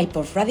adequate type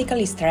of radical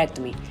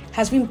hysterectomy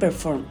has been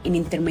performed in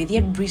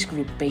intermediate risk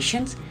group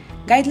patients,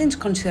 guidelines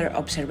consider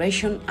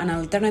observation an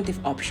alternative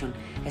option,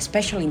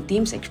 especially in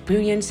teams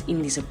experienced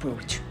in this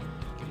approach.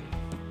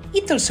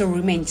 It also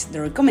remains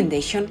the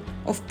recommendation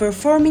of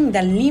performing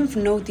the lymph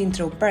node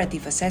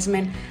intraoperative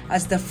assessment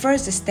as the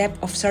first step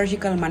of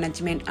surgical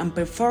management and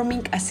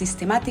performing a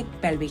systematic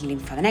pelvic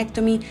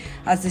lymphadenectomy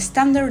as the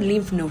standard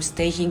lymph node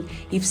staging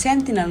if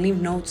sentinel lymph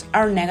nodes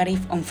are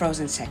negative on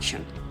frozen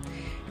section.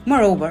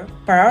 Moreover,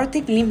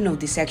 paraortic lymph node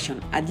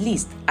dissection, at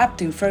least up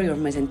to inferior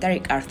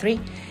mesenteric R3,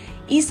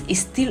 is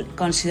still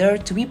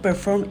considered to be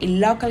performed in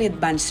locally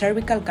advanced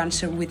cervical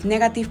cancer with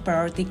negative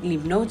paraortic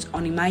lymph nodes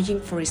on imaging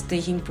for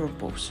staging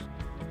purpose.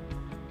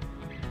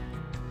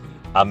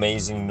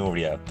 Amazing,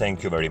 Nuria.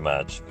 Thank you very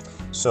much.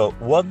 So,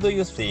 what do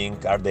you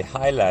think are the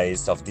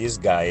highlights of this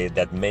guide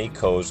that may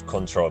cause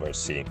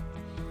controversy?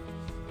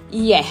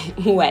 Yeah,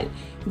 well,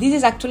 this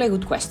is actually a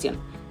good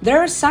question. There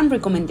are some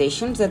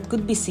recommendations that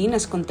could be seen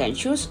as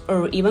contentious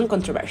or even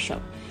controversial.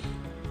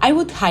 I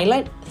would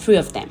highlight 3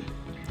 of them.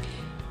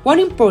 One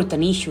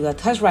important issue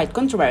that has raised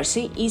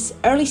controversy is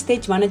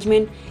early-stage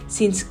management,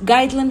 since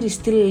guidelines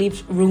still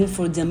leave room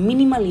for the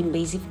minimal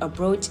invasive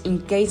approach in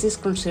cases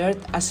considered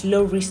as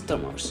low-risk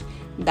tumors,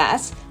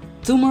 thus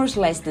tumors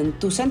less than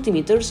 2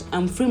 cm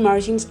and free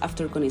margins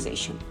after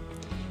conization.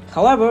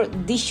 However,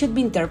 this should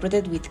be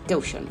interpreted with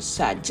caution,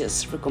 such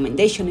as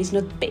recommendation is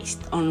not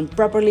based on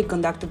properly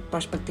conducted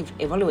prospective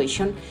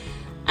evaluation,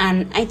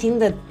 and I think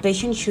that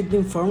patients should be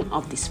informed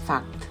of this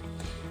fact.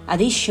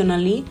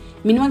 Additionally,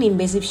 minimal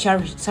invasive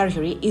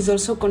surgery is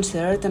also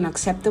considered an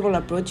acceptable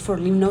approach for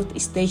lymph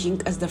node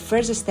staging as the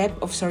first step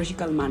of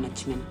surgical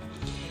management.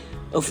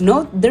 Of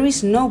note, there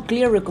is no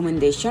clear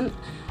recommendation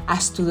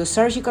as to the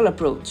surgical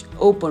approach,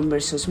 open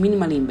versus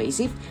minimal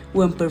invasive,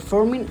 when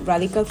performing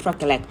radical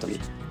fractalectomy.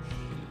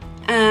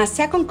 A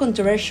second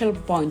controversial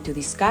point to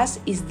discuss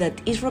is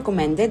that it's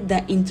recommended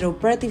the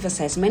intraoperative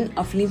assessment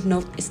of lymph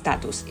node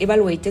status,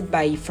 evaluated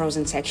by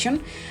frozen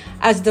section,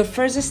 as the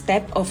first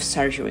step of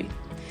surgery.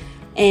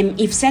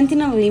 If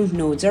sentinel lymph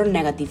nodes are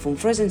negative on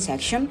frozen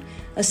section,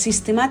 a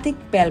systematic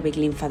pelvic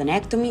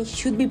lymphadenectomy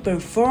should be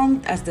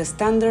performed as the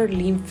standard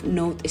lymph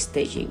node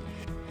staging.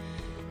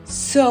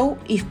 So,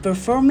 if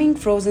performing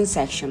frozen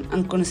section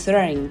and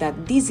considering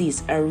that this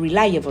is a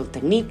reliable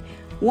technique,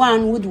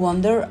 one would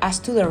wonder as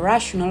to the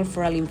rationale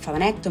for a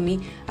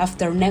lymphadenectomy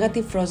after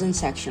negative frozen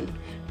section,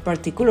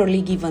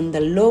 particularly given the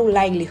low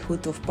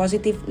likelihood of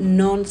positive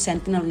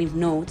non-sentinel lymph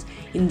nodes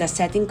in the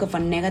setting of a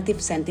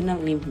negative sentinel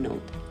lymph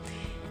node.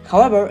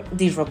 However,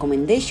 this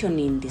recommendation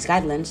in these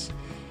guidelines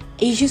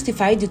is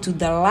justified due to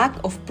the lack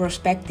of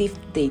prospective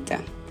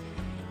data.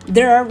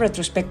 There are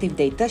retrospective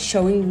data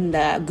showing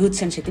the good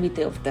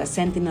sensitivity of the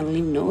sentinel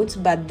lymph nodes,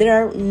 but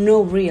there are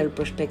no real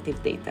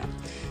prospective data.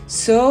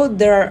 So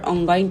there are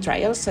ongoing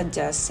trials such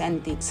as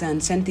CENTIX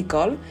and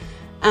CENTICOL,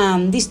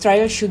 and these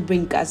trials should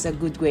bring us a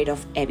good weight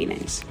of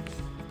evidence.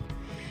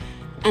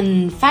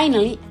 And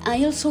finally,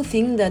 I also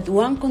think that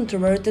one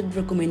controverted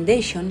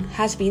recommendation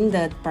has been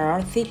that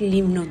paraortic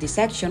lymph node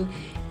dissection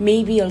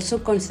may be also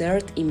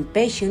considered in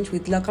patients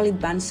with locally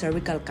advanced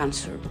cervical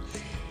cancer.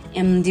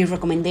 And the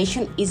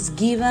recommendation is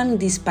given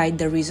despite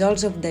the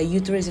results of the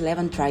Uterus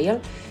 11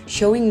 trial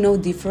showing no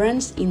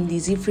difference in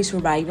disease-free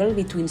survival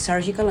between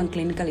surgical and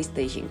clinical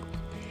staging.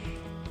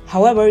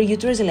 However,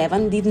 Uterus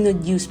 11 did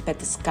not use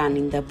PET scan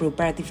in the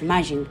preoperative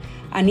imaging,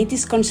 and it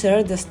is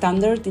considered the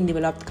standard in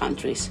developed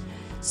countries.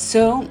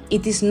 So,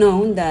 it is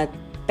known that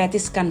PET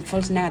scan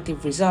false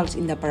negative results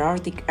in the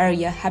paraortic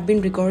area have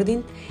been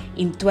recorded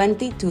in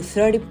 20 to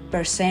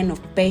 30%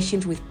 of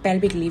patients with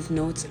pelvic lymph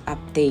nodes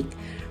uptake.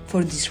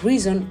 For this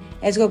reason,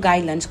 ESGO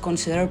guidelines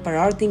consider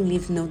paraortic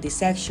lymph node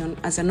dissection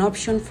as an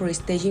option for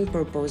staging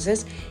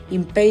purposes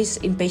in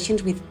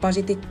patients with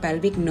positive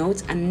pelvic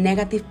nodes and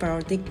negative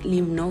paraortic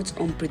lymph nodes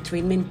on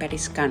pretreatment PET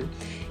scan,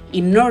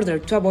 in order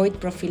to avoid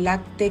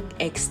prophylactic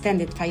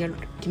extended fire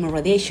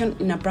chemoradiation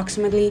in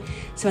approximately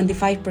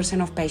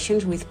 75% of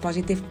patients with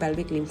positive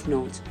pelvic lymph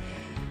nodes.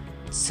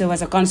 So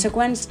as a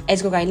consequence,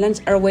 ESGO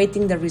guidelines are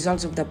awaiting the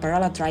results of the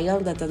PARALA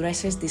trial that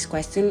addresses this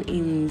question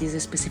in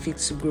this specific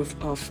subgroup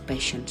of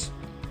patients.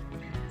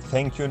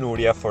 Thank you,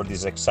 Nuria, for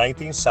this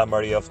exciting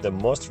summary of the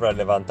most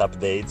relevant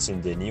updates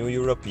in the new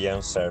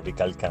European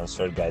cervical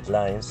cancer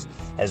guidelines.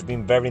 It has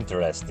been very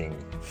interesting.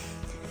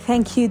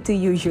 Thank you to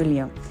you,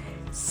 Julio.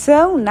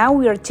 So now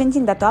we are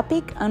changing the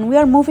topic and we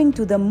are moving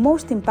to the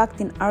most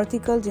impacting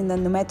articles in the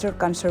endometrial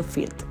cancer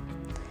field.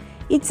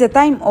 It's the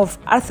time of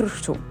Arthur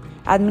Su,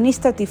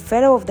 Administrative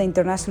Fellow of the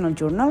International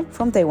Journal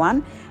from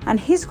Taiwan, and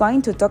he's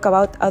going to talk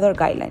about other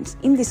guidelines,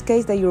 in this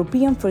case the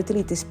European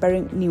Fertility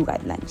Sparing New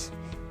Guidelines.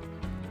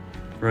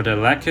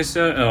 Rodelakis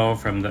et al.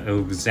 From the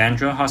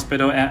Alexandra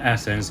Hospital at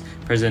Athens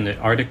presented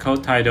an article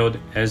titled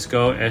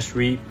ESGO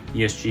ESHRI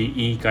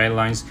ESGE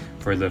Guidelines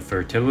for the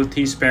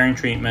Fertility Sparing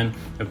Treatment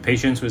of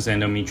Patients with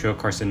Endometrial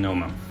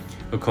Carcinoma.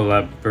 A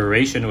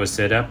collaboration was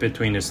set up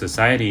between the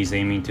societies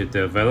aiming to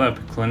develop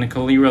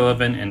clinically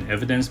relevant and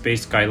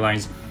evidence-based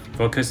guidelines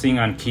focusing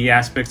on key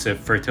aspects of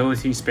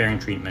fertility-sparing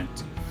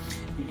treatment,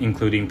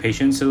 including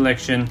patient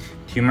selection,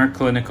 tumor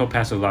clinical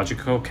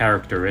pathological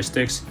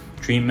characteristics,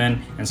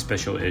 treatment, and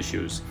special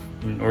issues,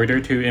 in order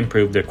to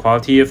improve the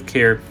quality of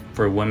care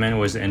for women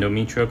with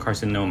endometrial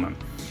carcinoma.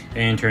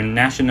 An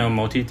international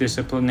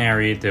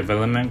multidisciplinary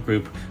development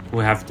group who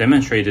have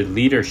demonstrated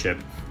leadership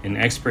and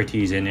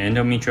expertise in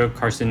endometrial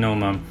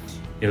carcinoma,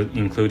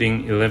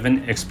 including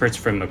 11 experts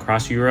from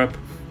across Europe,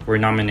 were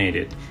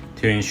nominated.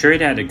 To ensure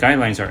that the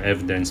guidelines are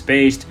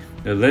evidence-based,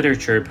 the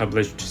literature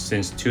published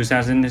since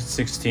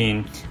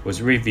 2016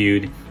 was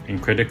reviewed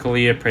and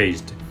critically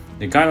appraised.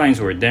 The guidelines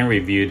were then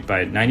reviewed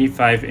by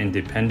 95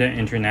 independent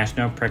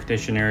international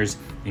practitioners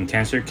in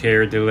cancer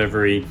care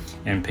delivery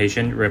and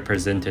patient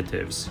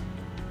representatives.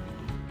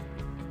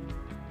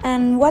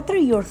 And what are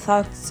your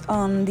thoughts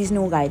on this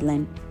new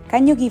guideline?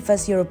 Can you give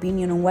us your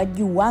opinion on what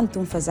you want to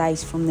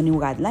emphasize from the new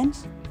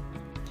guidelines?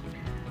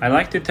 I'd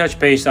like to touch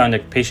base on the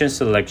patient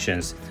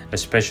selections,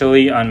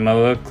 especially on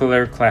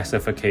molecular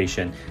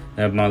classification.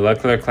 The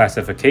molecular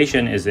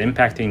classification is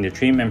impacting the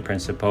treatment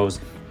principles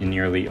in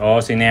nearly all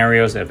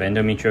scenarios of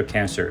endometrial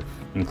cancer,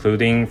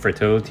 including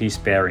fertility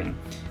sparing.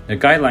 The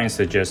guidelines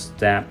suggest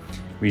that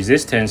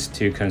resistance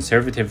to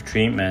conservative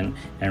treatment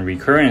and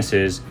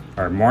recurrences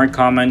are more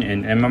common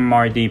in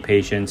MMRD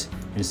patients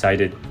and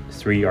cited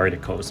 3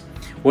 articles.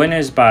 One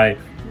is by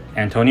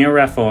Antonio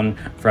Raffon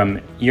from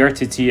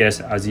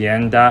IRTTS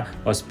Azienda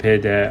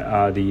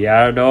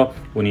Ospedaliero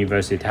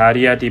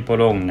Universitaria di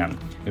Bologna,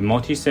 a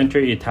multi-center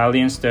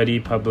Italian study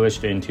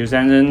published in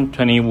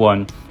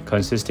 2021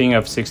 consisting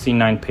of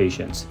 69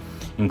 patients,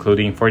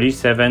 including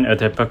 47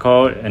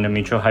 atypical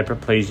endometrial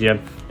hyperplasia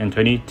and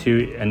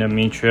 22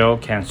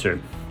 endometrial cancer,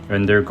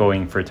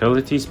 undergoing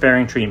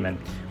fertility-sparing treatment,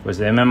 with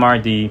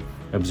MMRD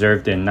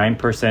observed in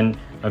 9%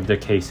 of the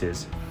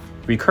cases.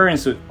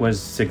 Recurrence was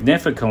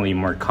significantly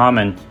more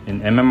common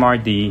in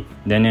MMRD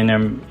than in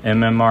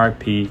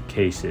MMRP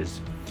cases.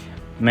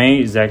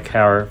 May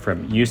Zakar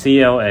from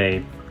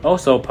UCLA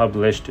also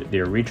published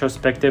their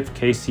retrospective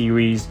case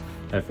series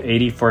of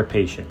 84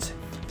 patients.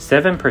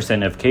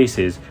 7% of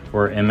cases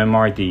were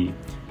MMRD.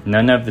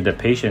 None of the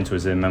patients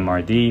with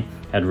MMRD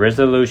had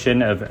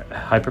resolution of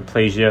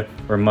hyperplasia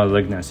or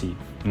malignancy,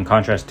 in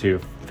contrast to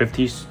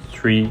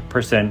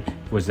 53%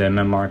 with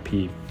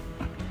MMRP.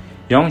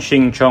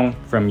 Yong-Shin Chung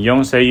from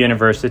Yonsei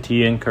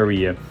University in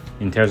Korea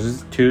in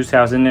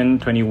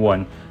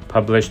 2021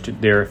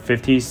 published their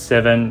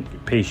 57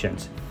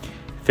 patients.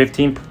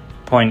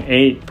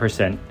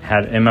 15.8%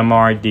 had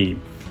MMRD.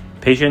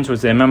 Patients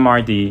with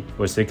MMRD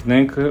was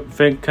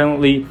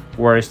significantly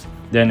worse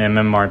than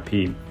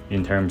MMRP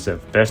in terms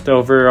of best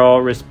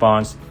overall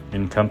response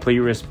and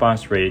complete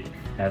response rate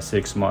at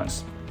 6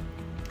 months.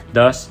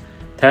 Thus,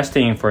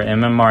 testing for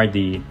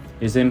MMRD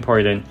is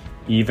important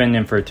even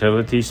in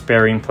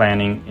fertility-sparing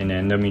planning in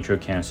endometrial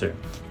cancer.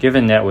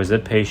 Given that with a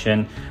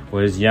patient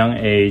with young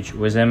age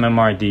with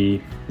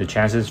MMRD, the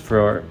chances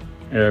for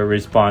a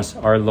response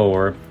are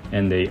lower,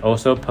 and they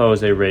also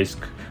pose a risk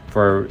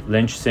for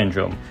Lynch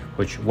syndrome,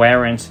 which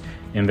warrants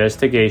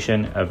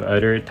investigation of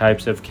other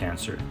types of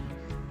cancer.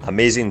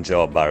 Amazing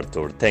job,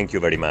 Arthur. Thank you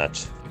very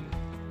much.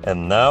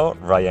 And now,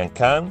 Ryan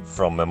Kahn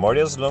from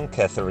Memorial Sloan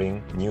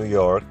Kettering, New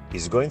York,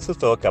 is going to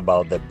talk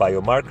about the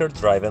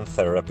biomarker-driven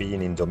therapy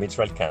in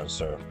endometrial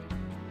cancer.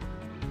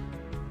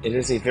 It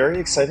is a very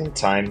exciting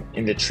time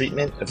in the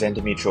treatment of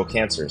endometrial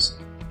cancers.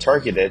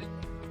 Targeted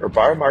or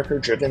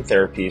biomarker-driven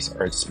therapies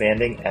are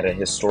expanding at a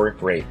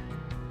historic rate.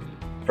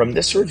 From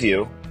this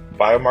review,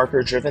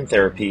 Biomarker-Driven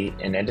Therapy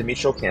in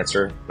Endometrial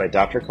Cancer by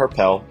Dr.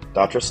 Karpel,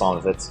 Dr.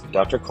 Slomovitz,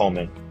 Dr.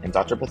 Coleman, and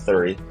Dr.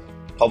 Pathuri,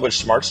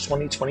 published March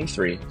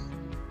 2023,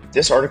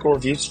 this article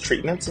reviews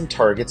treatments and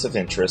targets of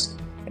interest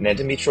in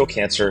endometrial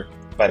cancer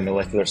by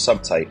molecular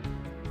subtype.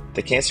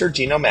 The Cancer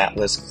Genome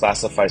Atlas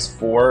classifies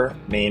 4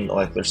 main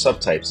molecular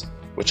subtypes,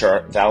 which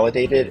are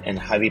validated and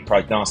highly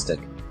prognostic.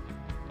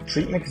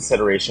 Treatment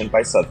consideration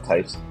by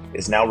subtypes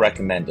is now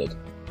recommended.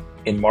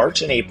 In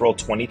March and April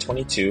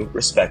 2022,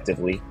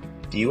 respectively,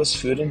 the U.S.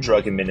 Food and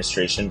Drug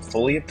Administration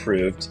fully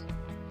approved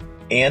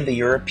and the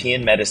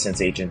European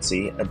Medicines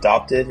Agency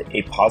adopted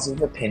a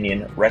positive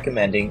opinion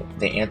recommending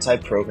the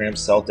anti-programmed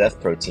cell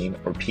death protein,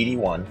 or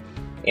PD-1,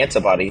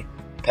 antibody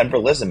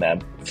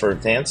pembrolizumab for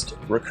advanced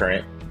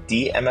recurrent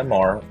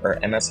dMMR or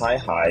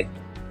MSI-high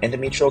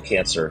endometrial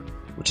cancer,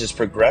 which has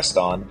progressed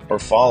on or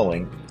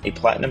following a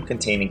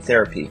platinum-containing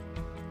therapy.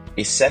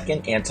 A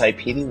second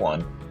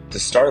anti-PD-1,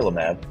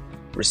 dostarlimab,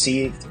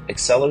 received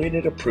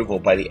accelerated approval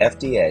by the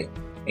FDA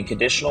and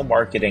conditional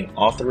marketing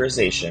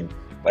authorization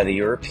by the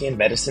European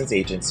Medicines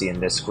Agency in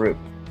this group.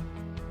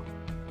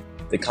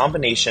 The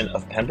combination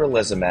of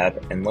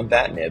pembrolizumab and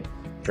lenvatinib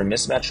for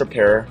mismatch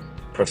repair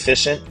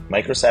proficient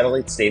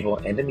microsatellite stable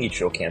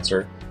endometrial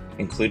cancer,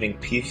 including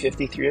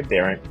P53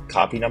 aberrant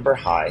copy number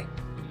high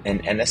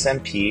and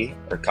NSMP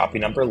or copy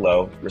number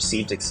low,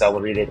 received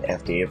accelerated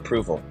FDA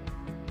approval.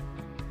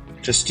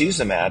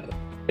 Trastuzumab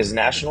is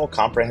National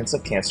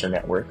Comprehensive Cancer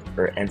Network,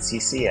 or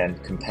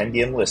NCCN,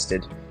 compendium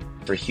listed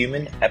for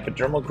human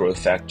epidermal growth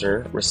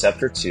factor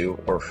receptor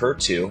 2, or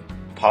HER2,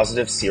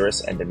 positive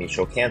serous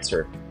endometrial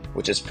cancer,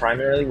 which is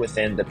primarily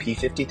within the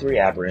P53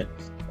 aberrant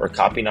or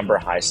copy number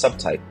high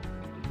subtype.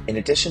 In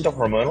addition to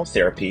hormonal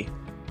therapy,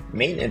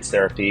 maintenance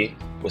therapy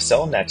with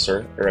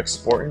selinexor or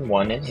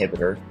exportin-1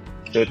 inhibitor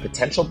showed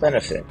potential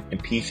benefit in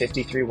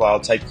P53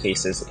 wild-type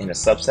cases in a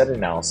subset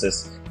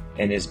analysis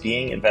and is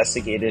being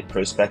investigated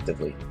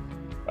prospectively.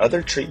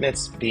 Other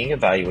treatments being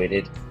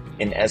evaluated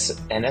in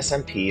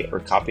NSMP or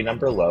copy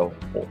number low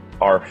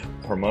are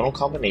hormonal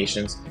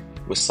combinations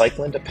with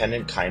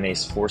cyclin-dependent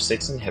kinase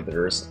 4/6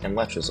 inhibitors and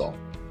letrozole.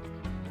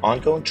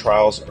 Ongoing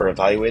trials are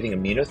evaluating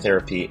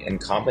immunotherapy in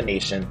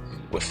combination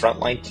with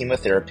frontline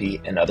chemotherapy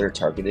and other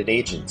targeted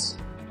agents.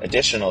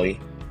 Additionally,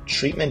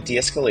 treatment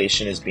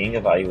de-escalation is being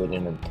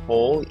evaluated in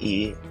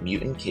POL-E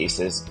mutant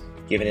cases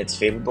given its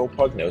favorable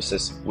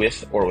prognosis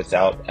with or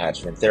without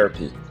adjuvant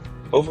therapy.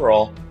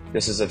 Overall,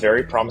 this is a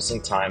very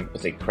promising time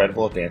with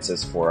incredible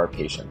advances for our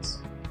patients.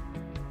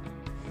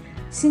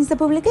 Since the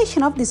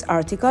publication of this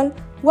article,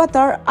 what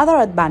are other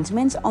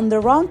advancements on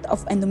the road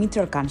of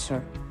endometrial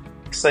cancer?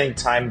 Exciting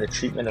time in the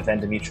treatment of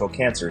endometrial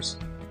cancers.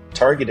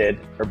 Targeted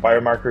or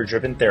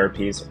biomarker-driven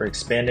therapies are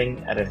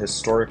expanding at a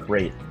historic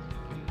rate.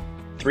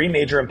 3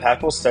 major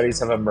impactful studies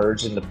have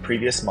emerged in the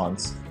previous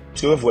months,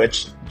 2 of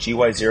which,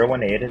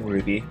 GY018 and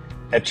RUBY,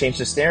 have changed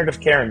the standard of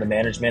care in the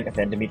management of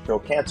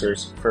endometrial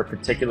cancers for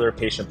particular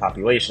patient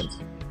populations,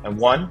 and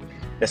 1,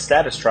 the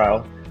status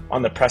trial,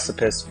 on the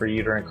precipice for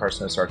uterine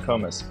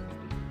carcinosarcomas.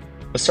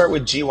 Let's start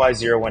with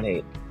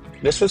GY018.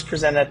 This was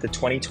presented at the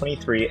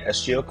 2023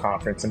 SGO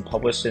conference and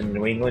published in the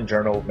New England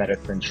Journal of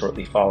Medicine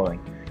shortly following.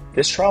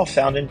 This trial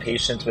found in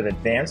patients with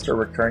advanced or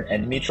recurrent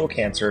endometrial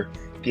cancer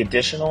the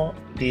addition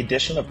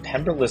of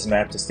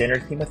pembrolizumab to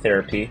standard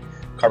chemotherapy,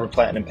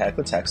 carboplatin and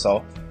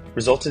paclitaxel,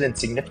 resulted in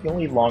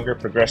significantly longer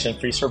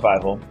progression-free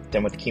survival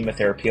than with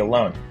chemotherapy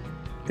alone.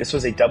 This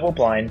was a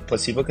double-blind,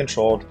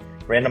 placebo-controlled,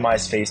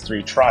 randomized phase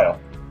 3 trial,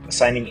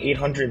 assigning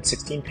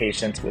 816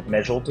 patients with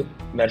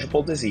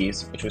measurable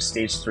disease, which was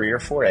stage 3 or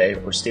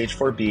 4A or stage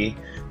 4B,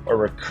 or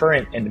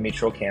recurrent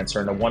endometrial cancer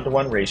in a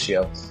 1-to-1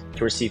 ratio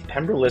to receive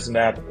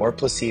pembrolizumab or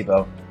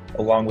placebo,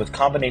 along with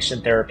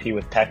combination therapy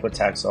with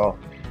paclitaxel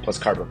plus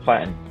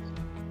carboplatin.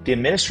 The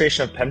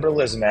administration of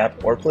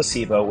pembrolizumab or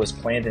placebo was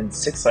planned in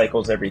 6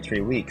 cycles every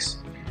 3 weeks,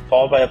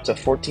 followed by up to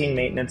 14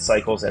 maintenance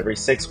cycles every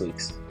 6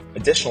 weeks.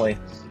 Additionally,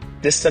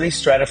 this study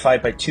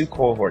stratified by 2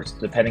 cohorts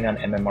depending on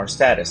MMR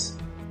status.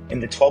 In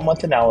the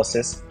 12-month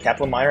analysis,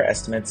 Kaplan-Meier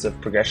estimates of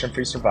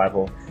progression-free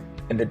survival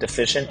in the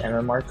deficient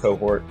MMR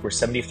cohort were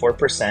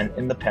 74%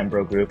 in the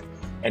pembro group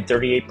and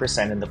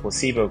 38% in the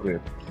placebo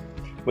group,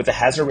 with a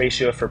hazard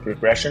ratio for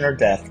progression or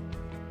death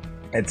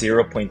at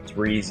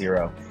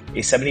 0.30, a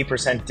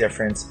 70%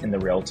 difference in the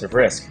relative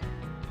risk.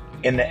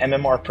 In the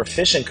MMR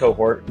proficient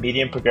cohort,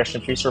 median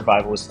progression-free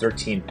survival was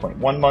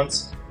 13.1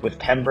 months with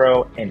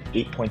pembro and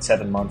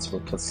 8.7 months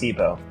with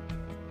placebo.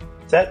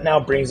 That now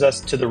brings us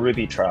to the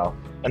RUBY trial,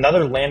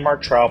 another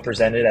landmark trial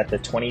presented at the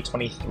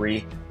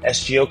 2023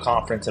 SGO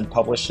conference and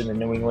published in the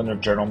New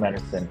England Journal of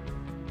Medicine.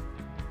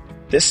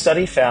 This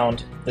study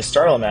found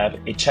dostarlimab,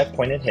 a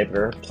checkpoint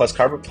inhibitor, plus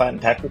carboplatin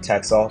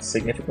paclitaxel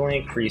significantly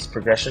increased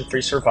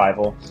progression-free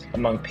survival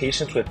among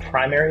patients with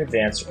primary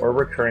advanced or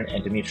recurrent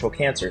endometrial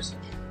cancers,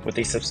 with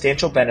a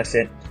substantial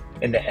benefit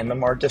in the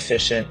MMR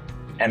deficient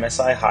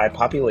MSI high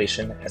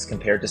population as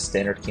compared to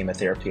standard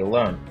chemotherapy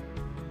alone.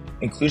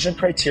 Inclusion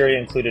criteria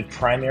included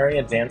primary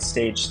advanced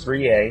stage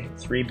 3A,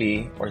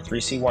 3B, or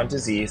 3C1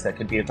 disease that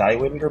could be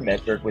evaluated or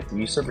measured with the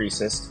use of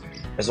RECIST,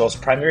 as well as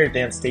primary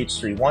advanced stage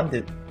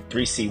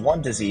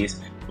 3C1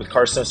 disease with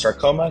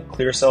carcinosarcoma,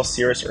 clear cell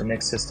serous or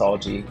mixed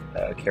histology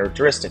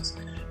characteristics.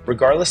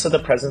 Regardless of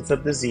the presence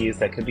of disease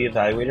that could be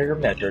evaluated or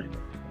measured,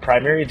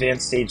 primary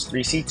advanced stage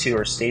 3C2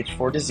 or stage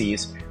 4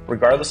 disease,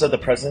 regardless of the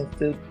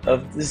presence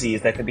of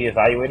disease that could be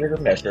evaluated or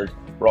measured,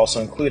 were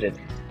also included.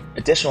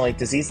 Additionally,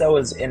 disease that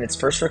was in its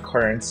first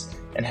recurrence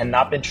and had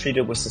not been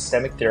treated with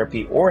systemic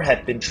therapy or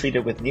had been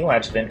treated with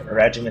neoadjuvant or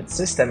adjuvant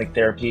systemic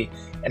therapy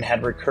and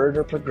had recurred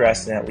or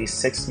progressed in at least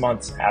 6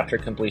 months after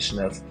completion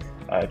of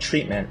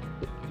treatment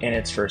in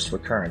its first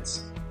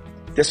recurrence.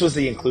 This was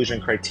the inclusion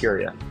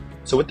criteria.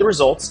 So with the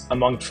results,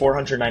 among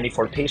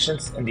 494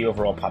 patients in the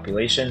overall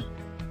population,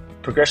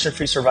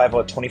 progression-free survival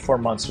at 24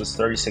 months was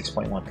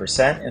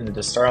 36.1% in the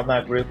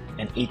dostarlimab group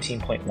and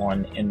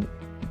 18.1% in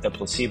the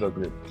placebo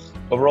group.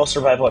 Overall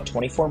survival at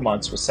 24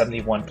 months was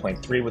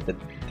 71.3% with the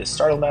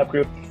dostarlimab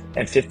group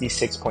and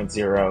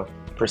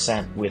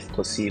 56.0% with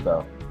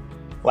placebo.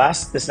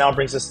 Last, this now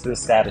brings us to the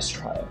status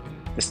trial.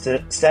 The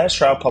status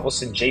trial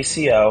published in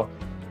JCO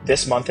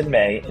this month in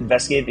May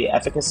investigated the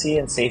efficacy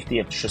and safety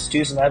of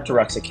trastuzumab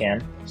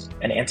deruxtecan,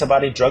 an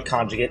antibody drug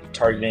conjugate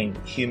targeting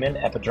human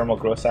epidermal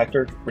growth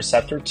factor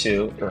receptor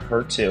 2, or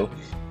HER2,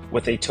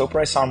 with a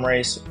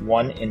topoisomerase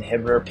 1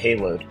 inhibitor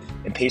payload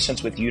in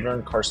patients with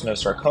uterine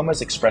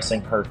carcinosarcomas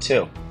expressing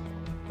HER2.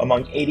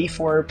 Among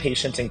 84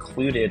 patients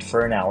included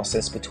for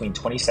analysis between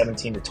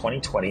 2017 to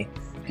 2020,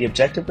 the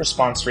objective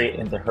response rate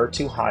in the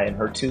HER2 high and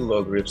HER2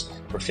 low groups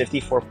were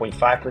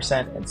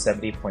 54.5% and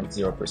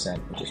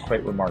 70.0%, which is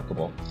quite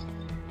remarkable.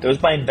 Those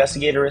by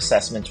investigator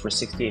assessments were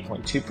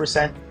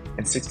 68.2%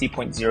 and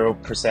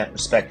 60.0%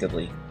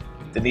 respectively.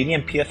 The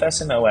median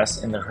PFS and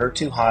OS in the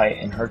HER2 high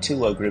and HER2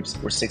 low groups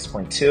were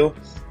 6.2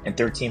 and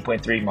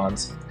 13.3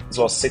 months, as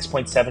well as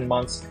 6.7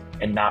 months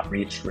and not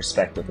reached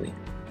respectively.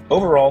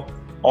 Overall,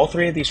 all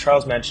 3 of these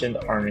trials mentioned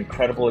are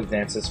incredible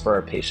advances for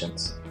our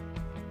patients.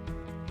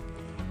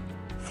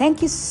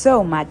 Thank you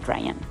so much,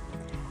 Ryan.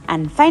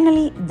 And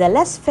finally, the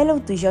last fellow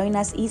to join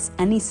us is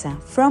Anissa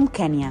from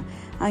Kenya,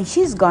 and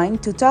she's going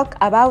to talk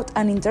about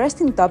an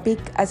interesting topic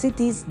as it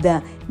is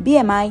the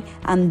BMI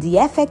and the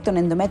effect on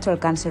endometrial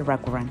cancer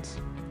recurrence.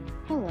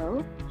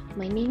 Hello,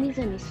 my name is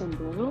Anissa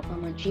Mburu.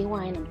 I'm a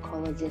GYN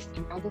oncologist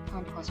in Aga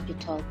Khan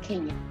Hospital,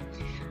 Kenya.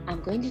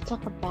 I'm going to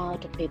talk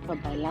about a paper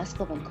by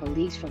Laskov and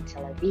colleagues from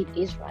Tel Aviv,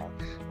 Israel,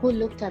 who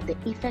looked at the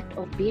effect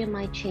of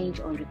BMI change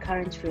on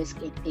recurrence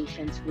risk in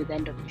patients with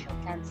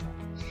endometrial cancer.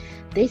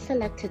 They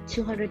selected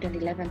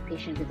 211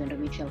 patients with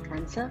endometrial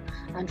cancer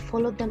and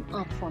followed them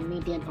up for a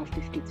median of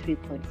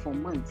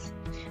 53.4 months.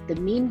 The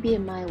mean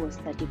BMI was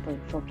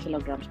 30.4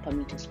 kilograms per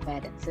meter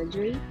squared at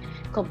surgery,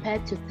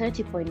 compared to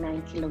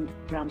 30.9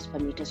 kilograms per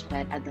meter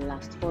squared at the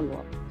last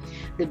follow-up.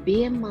 The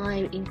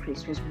BMI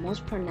increase was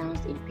most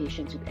pronounced in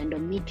patients with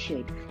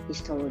endometrial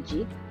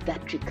histology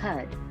that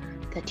recurred,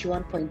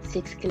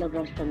 31.6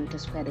 kilograms per meter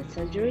squared at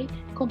surgery,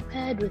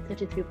 compared with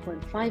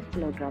 33.5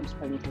 kilograms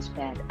per meter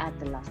squared at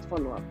the last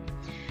follow-up.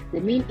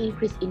 The mean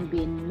increase in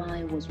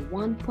BMI was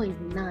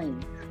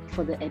 1.9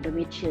 for the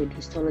endometrial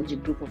histology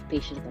group of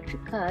patients that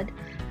recurred,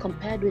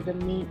 compared with a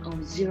mean of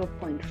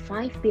 0.5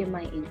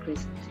 BMI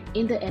increase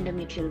in the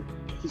endometrial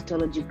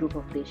histology group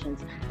of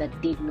patients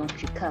that did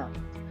not recur.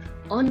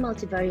 On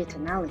multivariate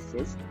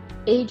analysis,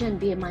 age and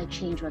BMI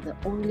change were the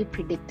only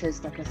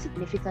predictors that were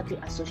significantly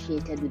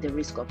associated with the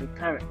risk of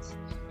recurrence.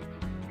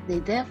 They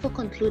therefore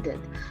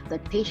concluded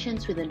that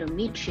patients with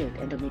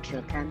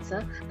endometrial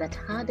cancer that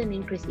had an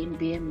increase in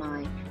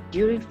BMI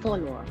during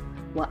follow-up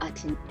were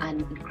at an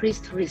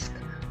increased risk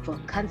for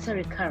cancer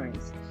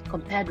recurrence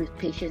compared with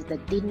patients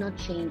that did not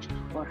change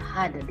or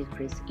had a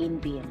decrease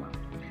in BMI.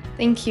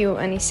 Thank you,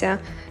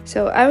 Anissa.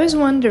 So I was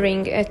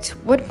wondering, at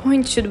what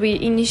point should we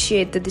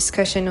initiate the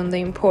discussion on the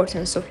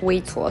importance of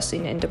weight loss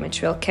in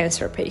endometrial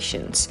cancer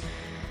patients?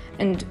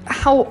 And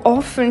how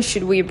often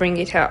should we bring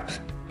it up?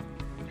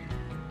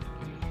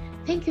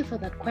 Thank you for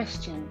that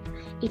question.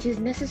 It is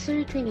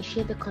necessary to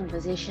initiate the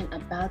conversation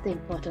about the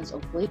importance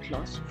of weight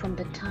loss from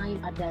the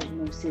time a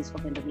diagnosis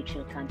of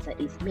endometrial cancer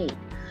is made.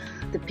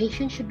 The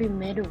patient should be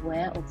made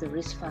aware of the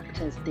risk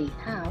factors they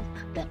have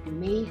that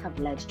may have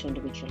led to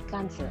endometrial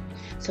cancer,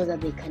 so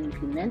that they can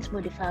implement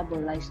modifiable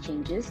life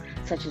changes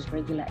such as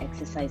regular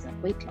exercise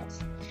and weight loss.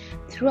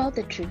 Throughout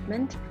the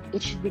treatment,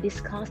 it should be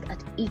discussed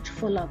at each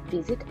follow-up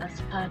visit as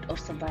part of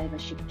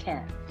survivorship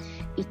care.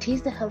 It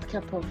is the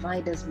healthcare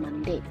provider's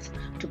mandate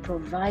to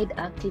provide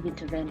active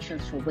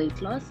interventions for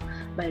weight loss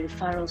by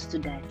referrals to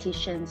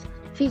dietitians,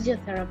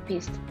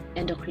 physiotherapists,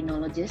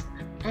 endocrinologists,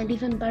 and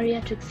even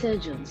bariatric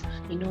surgeons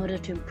in order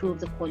to improve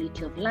the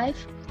quality of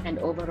life and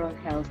overall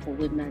health for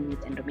women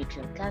with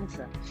endometrial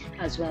cancer,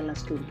 as well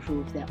as to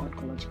improve their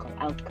oncological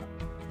outcome.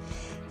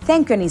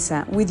 Thank you,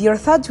 Anissa. With your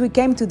thoughts, we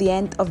came to the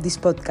end of this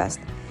podcast.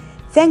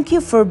 Thank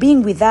you for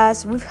being with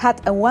us. We've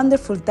had a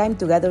wonderful time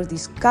together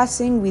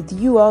discussing with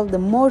you all the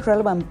most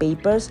relevant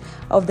papers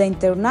of the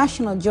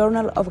International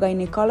Journal of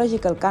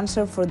Gynecological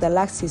Cancer for the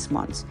last 6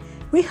 months.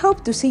 We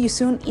hope to see you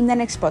soon in the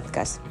next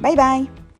podcast. Bye-bye.